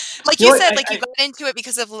 Yeah. Like You know you what? said, like you got into it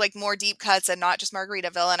because of like more deep cuts and not just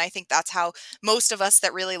Margaritaville. And I think that's how most of us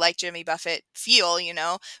that really like Jimmy Buffett feel, you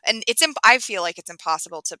know, and I feel like it's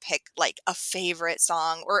impossible to pick like a favorite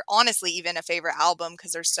song or honestly, even a favorite album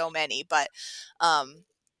because there's so many, um,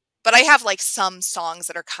 but I have like some songs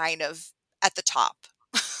that are kind of at the top.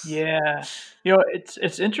 Yeah. You know,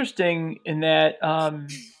 it's interesting in that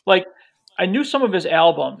like I knew some of his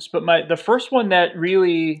albums, but the first one that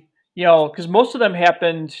really, you know, cuz most of them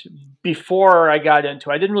happened before I got into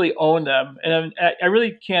it. I didn't really own them, and I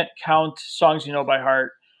really can't count Songs You Know by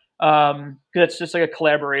heart. 'Cause it's just like a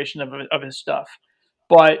collaboration of his stuff.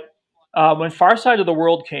 But when Far Side of the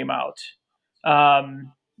World came out,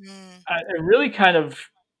 um Mm, it really kind of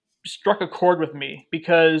struck a chord with me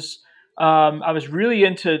because I was really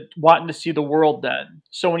into wanting to see the world then.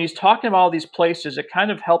 So when he's talking about all these places, it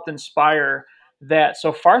kind of helped inspire that.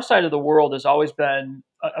 So Far Side of the World has always been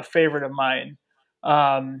a favorite of mine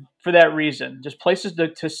for that reason. Just places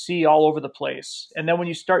to see all over the place. And then when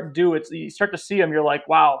you start do it, you start to see them. You're like,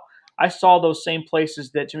 wow, I saw those same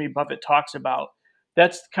places that Jimmy Buffett talks about.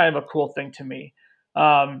 That's kind of a cool thing to me.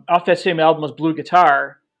 Off that same album was Blue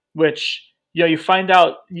Guitar, which you know you find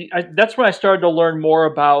out that's when I started to learn more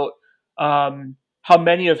about how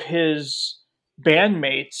many of his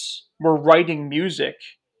bandmates were writing music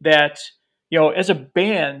that you know as a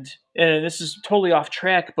band, and this is totally off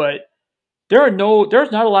track, but there's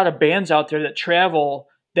not a lot of bands out there that travel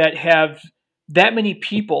that have that many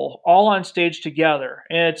people all on stage together,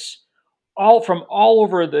 and it's all from all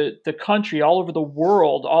over the country, all over the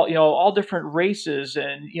world, all you know, all different races,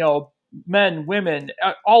 and you know, men, women,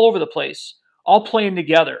 all over the place, all playing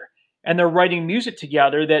together, and they're writing music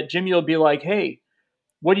together. That Jimmy will be like, "Hey,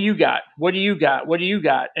 what do you got? What do you got? What do you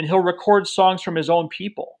got?" And he'll record songs from his own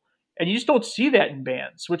people, and you just don't see that in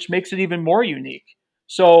bands, which makes it even more unique.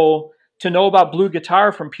 So to know about Blue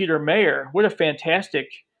Guitar from Peter Mayer, what a fantastic,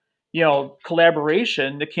 you know,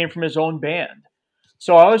 collaboration that came from his own band.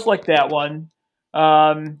 So I always like that one.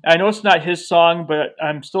 I know it's not his song, but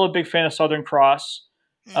I'm still a big fan of Southern Cross,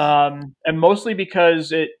 mm, and mostly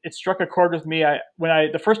because it struck a chord with me.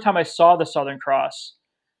 The first time I saw the Southern Cross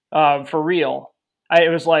for real,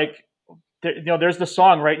 it was like you know there's the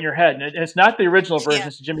song right in your head, and it's not the original version; yeah.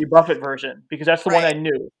 it's the Jimmy Buffett version because that's the one I Right.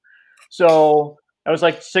 knew. So I was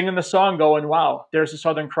like singing the song, going, "Wow, there's the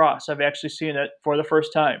Southern Cross. I've actually seen it for the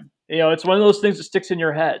first time." You know, it's one of those things that sticks in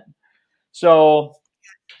your head. So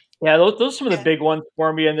yeah, those are some of the Yeah. big ones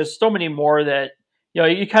for me, and there's so many more that you know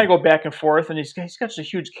you kind of go back and forth, and he's got such a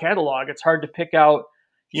huge catalog. It's hard to pick out,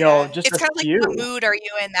 you know, Yeah. just It's a kind of like what few. mood are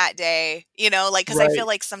you in that day? You know, like, because I feel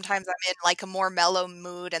Right. like sometimes I'm in like a more mellow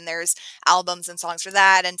mood and there's albums and songs for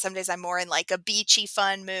that. And some days I'm more in like a beachy,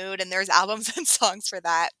 fun mood and there's albums and songs for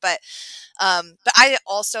that. But I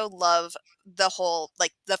also love the whole,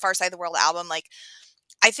 like the Far Side of the World album. Like,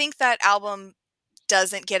 I think that album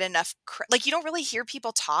doesn't get enough like you don't really hear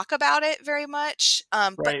people talk about it very much,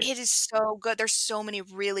 but Right. it is so good. There's so many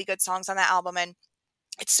really good songs on that album, and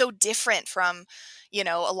it's so different from,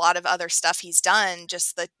 a lot of other stuff he's done,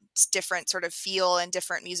 just the different sort of feel and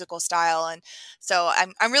different musical style. And so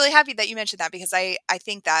I'm really happy that you mentioned that, because I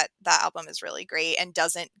think that that album is really great and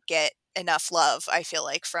doesn't get enough love, I feel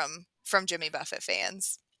like, from Jimmy Buffett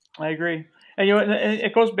fans. I agree. And and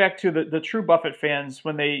it goes back to the true Buffett fans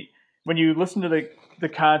when you listen to the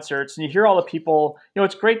concerts and you hear all the people,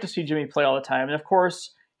 it's great to see Jimmy play all the time. And of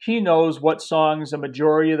course, he knows what songs a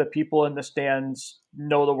majority of the people in the stands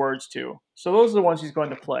know the words to. So those are the ones he's going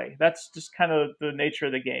to play. That's just kind of the nature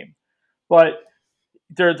of the game. But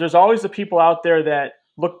there's always the people out there that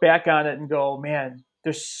look back on it and go, man,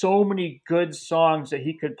 there's so many good songs that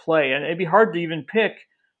he could play. And it'd be hard to even pick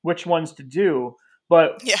which ones to do.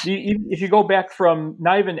 But Yeah. if you go back from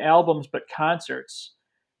not even albums, but concerts,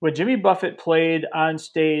 when Jimmy Buffett played on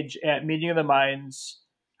stage at Meeting of the Minds,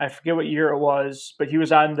 I forget what year it was, but he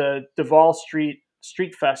was on the Duval Street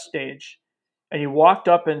Fest stage. And he walked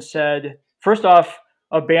up and said, first off,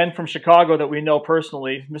 a band from Chicago that we know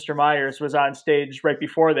personally, Mr. Myers, was on stage right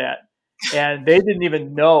before that. And they didn't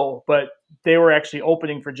even know, but they were actually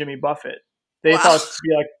opening for Jimmy Buffett. They Wow. thought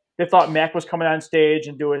they thought Mac was coming on stage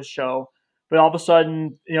and doing his show. But all of a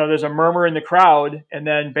sudden, there's a murmur in the crowd, and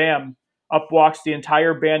then bam, up walks the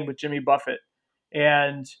entire band with Jimmy Buffett.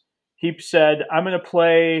 And he said, I'm going to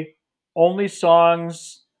play only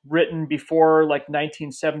songs written before like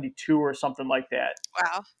 1972 or something like that.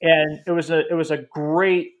 Wow. And it was a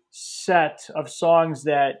great set of songs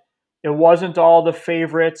that it wasn't all the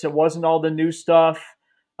favorites, it wasn't all the new stuff.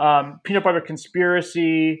 Peanut Butter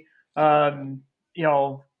Conspiracy,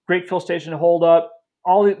 Great Fill Station Hold Up,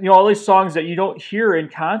 all these songs that you don't hear in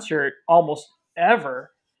concert almost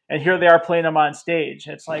ever, and here they are playing them on stage.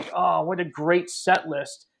 It's like, oh, what a great set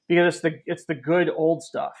list, because it's the good old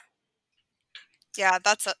stuff. Yeah,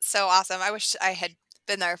 that's so awesome. I wish I had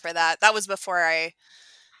been there for that. That was before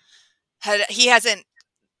he hasn't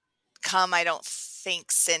come, I don't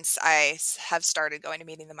think, since I have started going to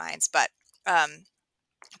Meeting the Minds, but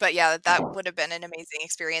yeah, that would have been an amazing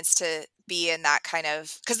experience to be in that kind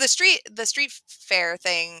of, because the street fair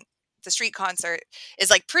thing, the street concert is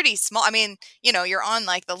like pretty small. I mean, you're on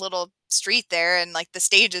like the little street there, and like the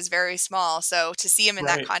stage is very small. So to see him in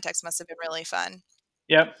that Right. context must have been really fun.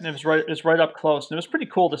 Yep. And it's right up close, and it was pretty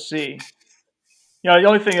cool to see. The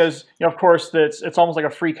only thing is, of course, that it's almost like a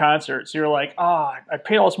free concert. So you're like, I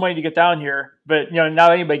paid all this money to get down here, but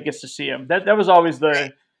now anybody gets to see him. That was always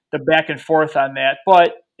Right. the back and forth on that.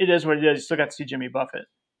 But it is what it is. You still got to see Jimmy Buffett.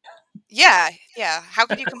 Yeah, yeah. How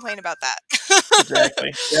could you complain about that?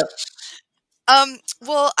 Exactly. Yep.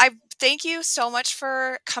 Well, I thank you so much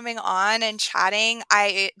for coming on and chatting.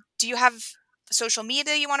 Do you have social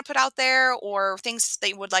media you want to put out there, or things that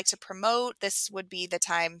you would like to promote? This would be the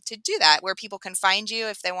time to do that, where people can find you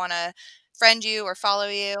if they want to friend you or follow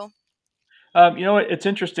you. You know what? It's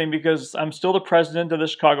interesting because I'm still the president of the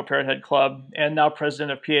Chicago Parrothead Club and now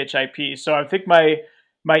president of PHIP. So I think my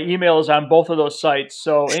email is on both of those sites.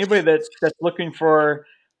 So anybody that's looking for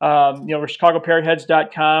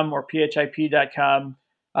ChicagoParrotheads.com or PHIP.com.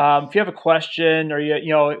 If you have a question or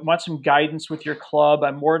you want some guidance with your club,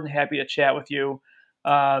 I'm more than happy to chat with you.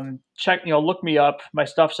 Look me up. My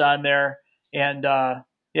stuff's on there, and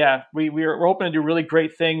yeah, we're hoping to do really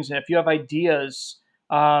great things. And if you have ideas,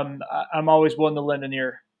 I'm always willing to lend an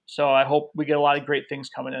ear. So I hope we get a lot of great things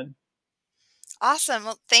coming in. Awesome.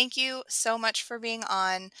 Well, thank you so much for being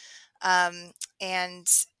on. And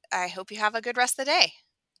I hope you have a good rest of the day.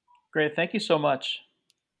 Great. Thank you so much.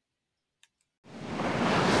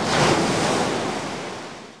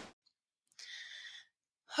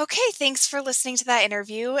 Okay, thanks for listening to that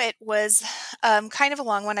interview. It was kind of a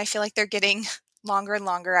long one. I feel like they're getting longer and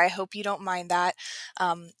longer. I hope you don't mind that.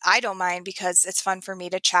 I don't mind, because it's fun for me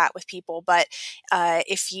to chat with people. But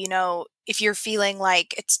if you're feeling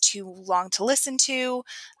like it's too long to listen to,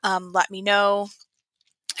 let me know.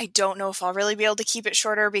 I don't know if I'll really be able to keep it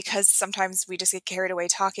shorter, because sometimes we just get carried away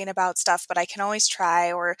talking about stuff, but I can always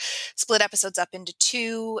try, or split episodes up into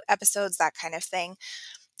 2 episodes, that kind of thing.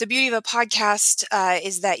 The beauty of a podcast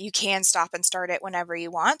is that you can stop and start it whenever you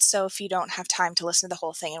want. So if you don't have time to listen to the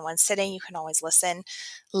whole thing in one sitting, you can always listen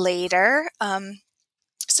later.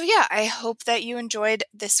 So yeah, I hope that you enjoyed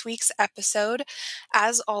this week's episode.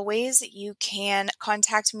 As always, you can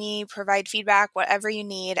contact me, provide feedback, whatever you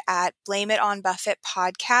need, at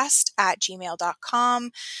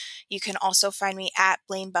blameItonBuffettPodcast@gmail.com. You can also find me at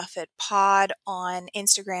Blame Buffett Pod on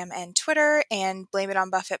Instagram and Twitter, and Blame It on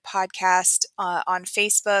Buffett Podcast on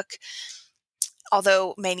Facebook.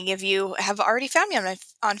 Although many of you have already found me on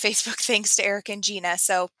Facebook thanks to Eric and Gina.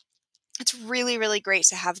 So it's really, really great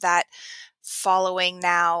to have that following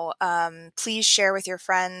now. Please share with your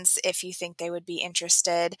friends if you think they would be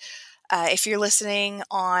interested. If you're listening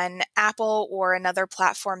on Apple or another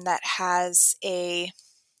platform that has a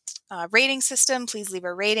rating system, please leave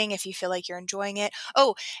a rating if you feel like you're enjoying it.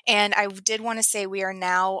 Oh, and I did want to say we are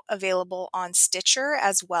now available on Stitcher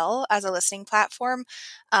as well as a listening platform.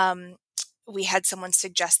 We had someone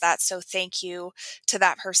suggest that, so thank you to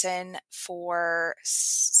that person for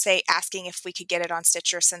asking if we could get it on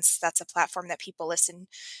Stitcher, since that's a platform that people listen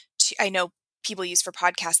to. I know people use for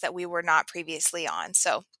podcasts that we were not previously on.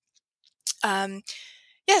 So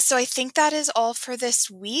yeah, so I think that is all for this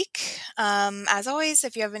week. As always,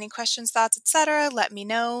 if you have any questions, thoughts, etc., let me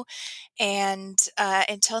know. And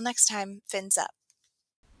until next time, fins up.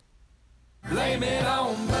 Blame it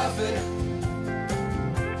on Buffett.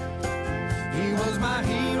 He was my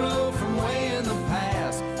hero from way in the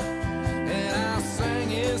past, and I sang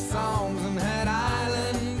his songs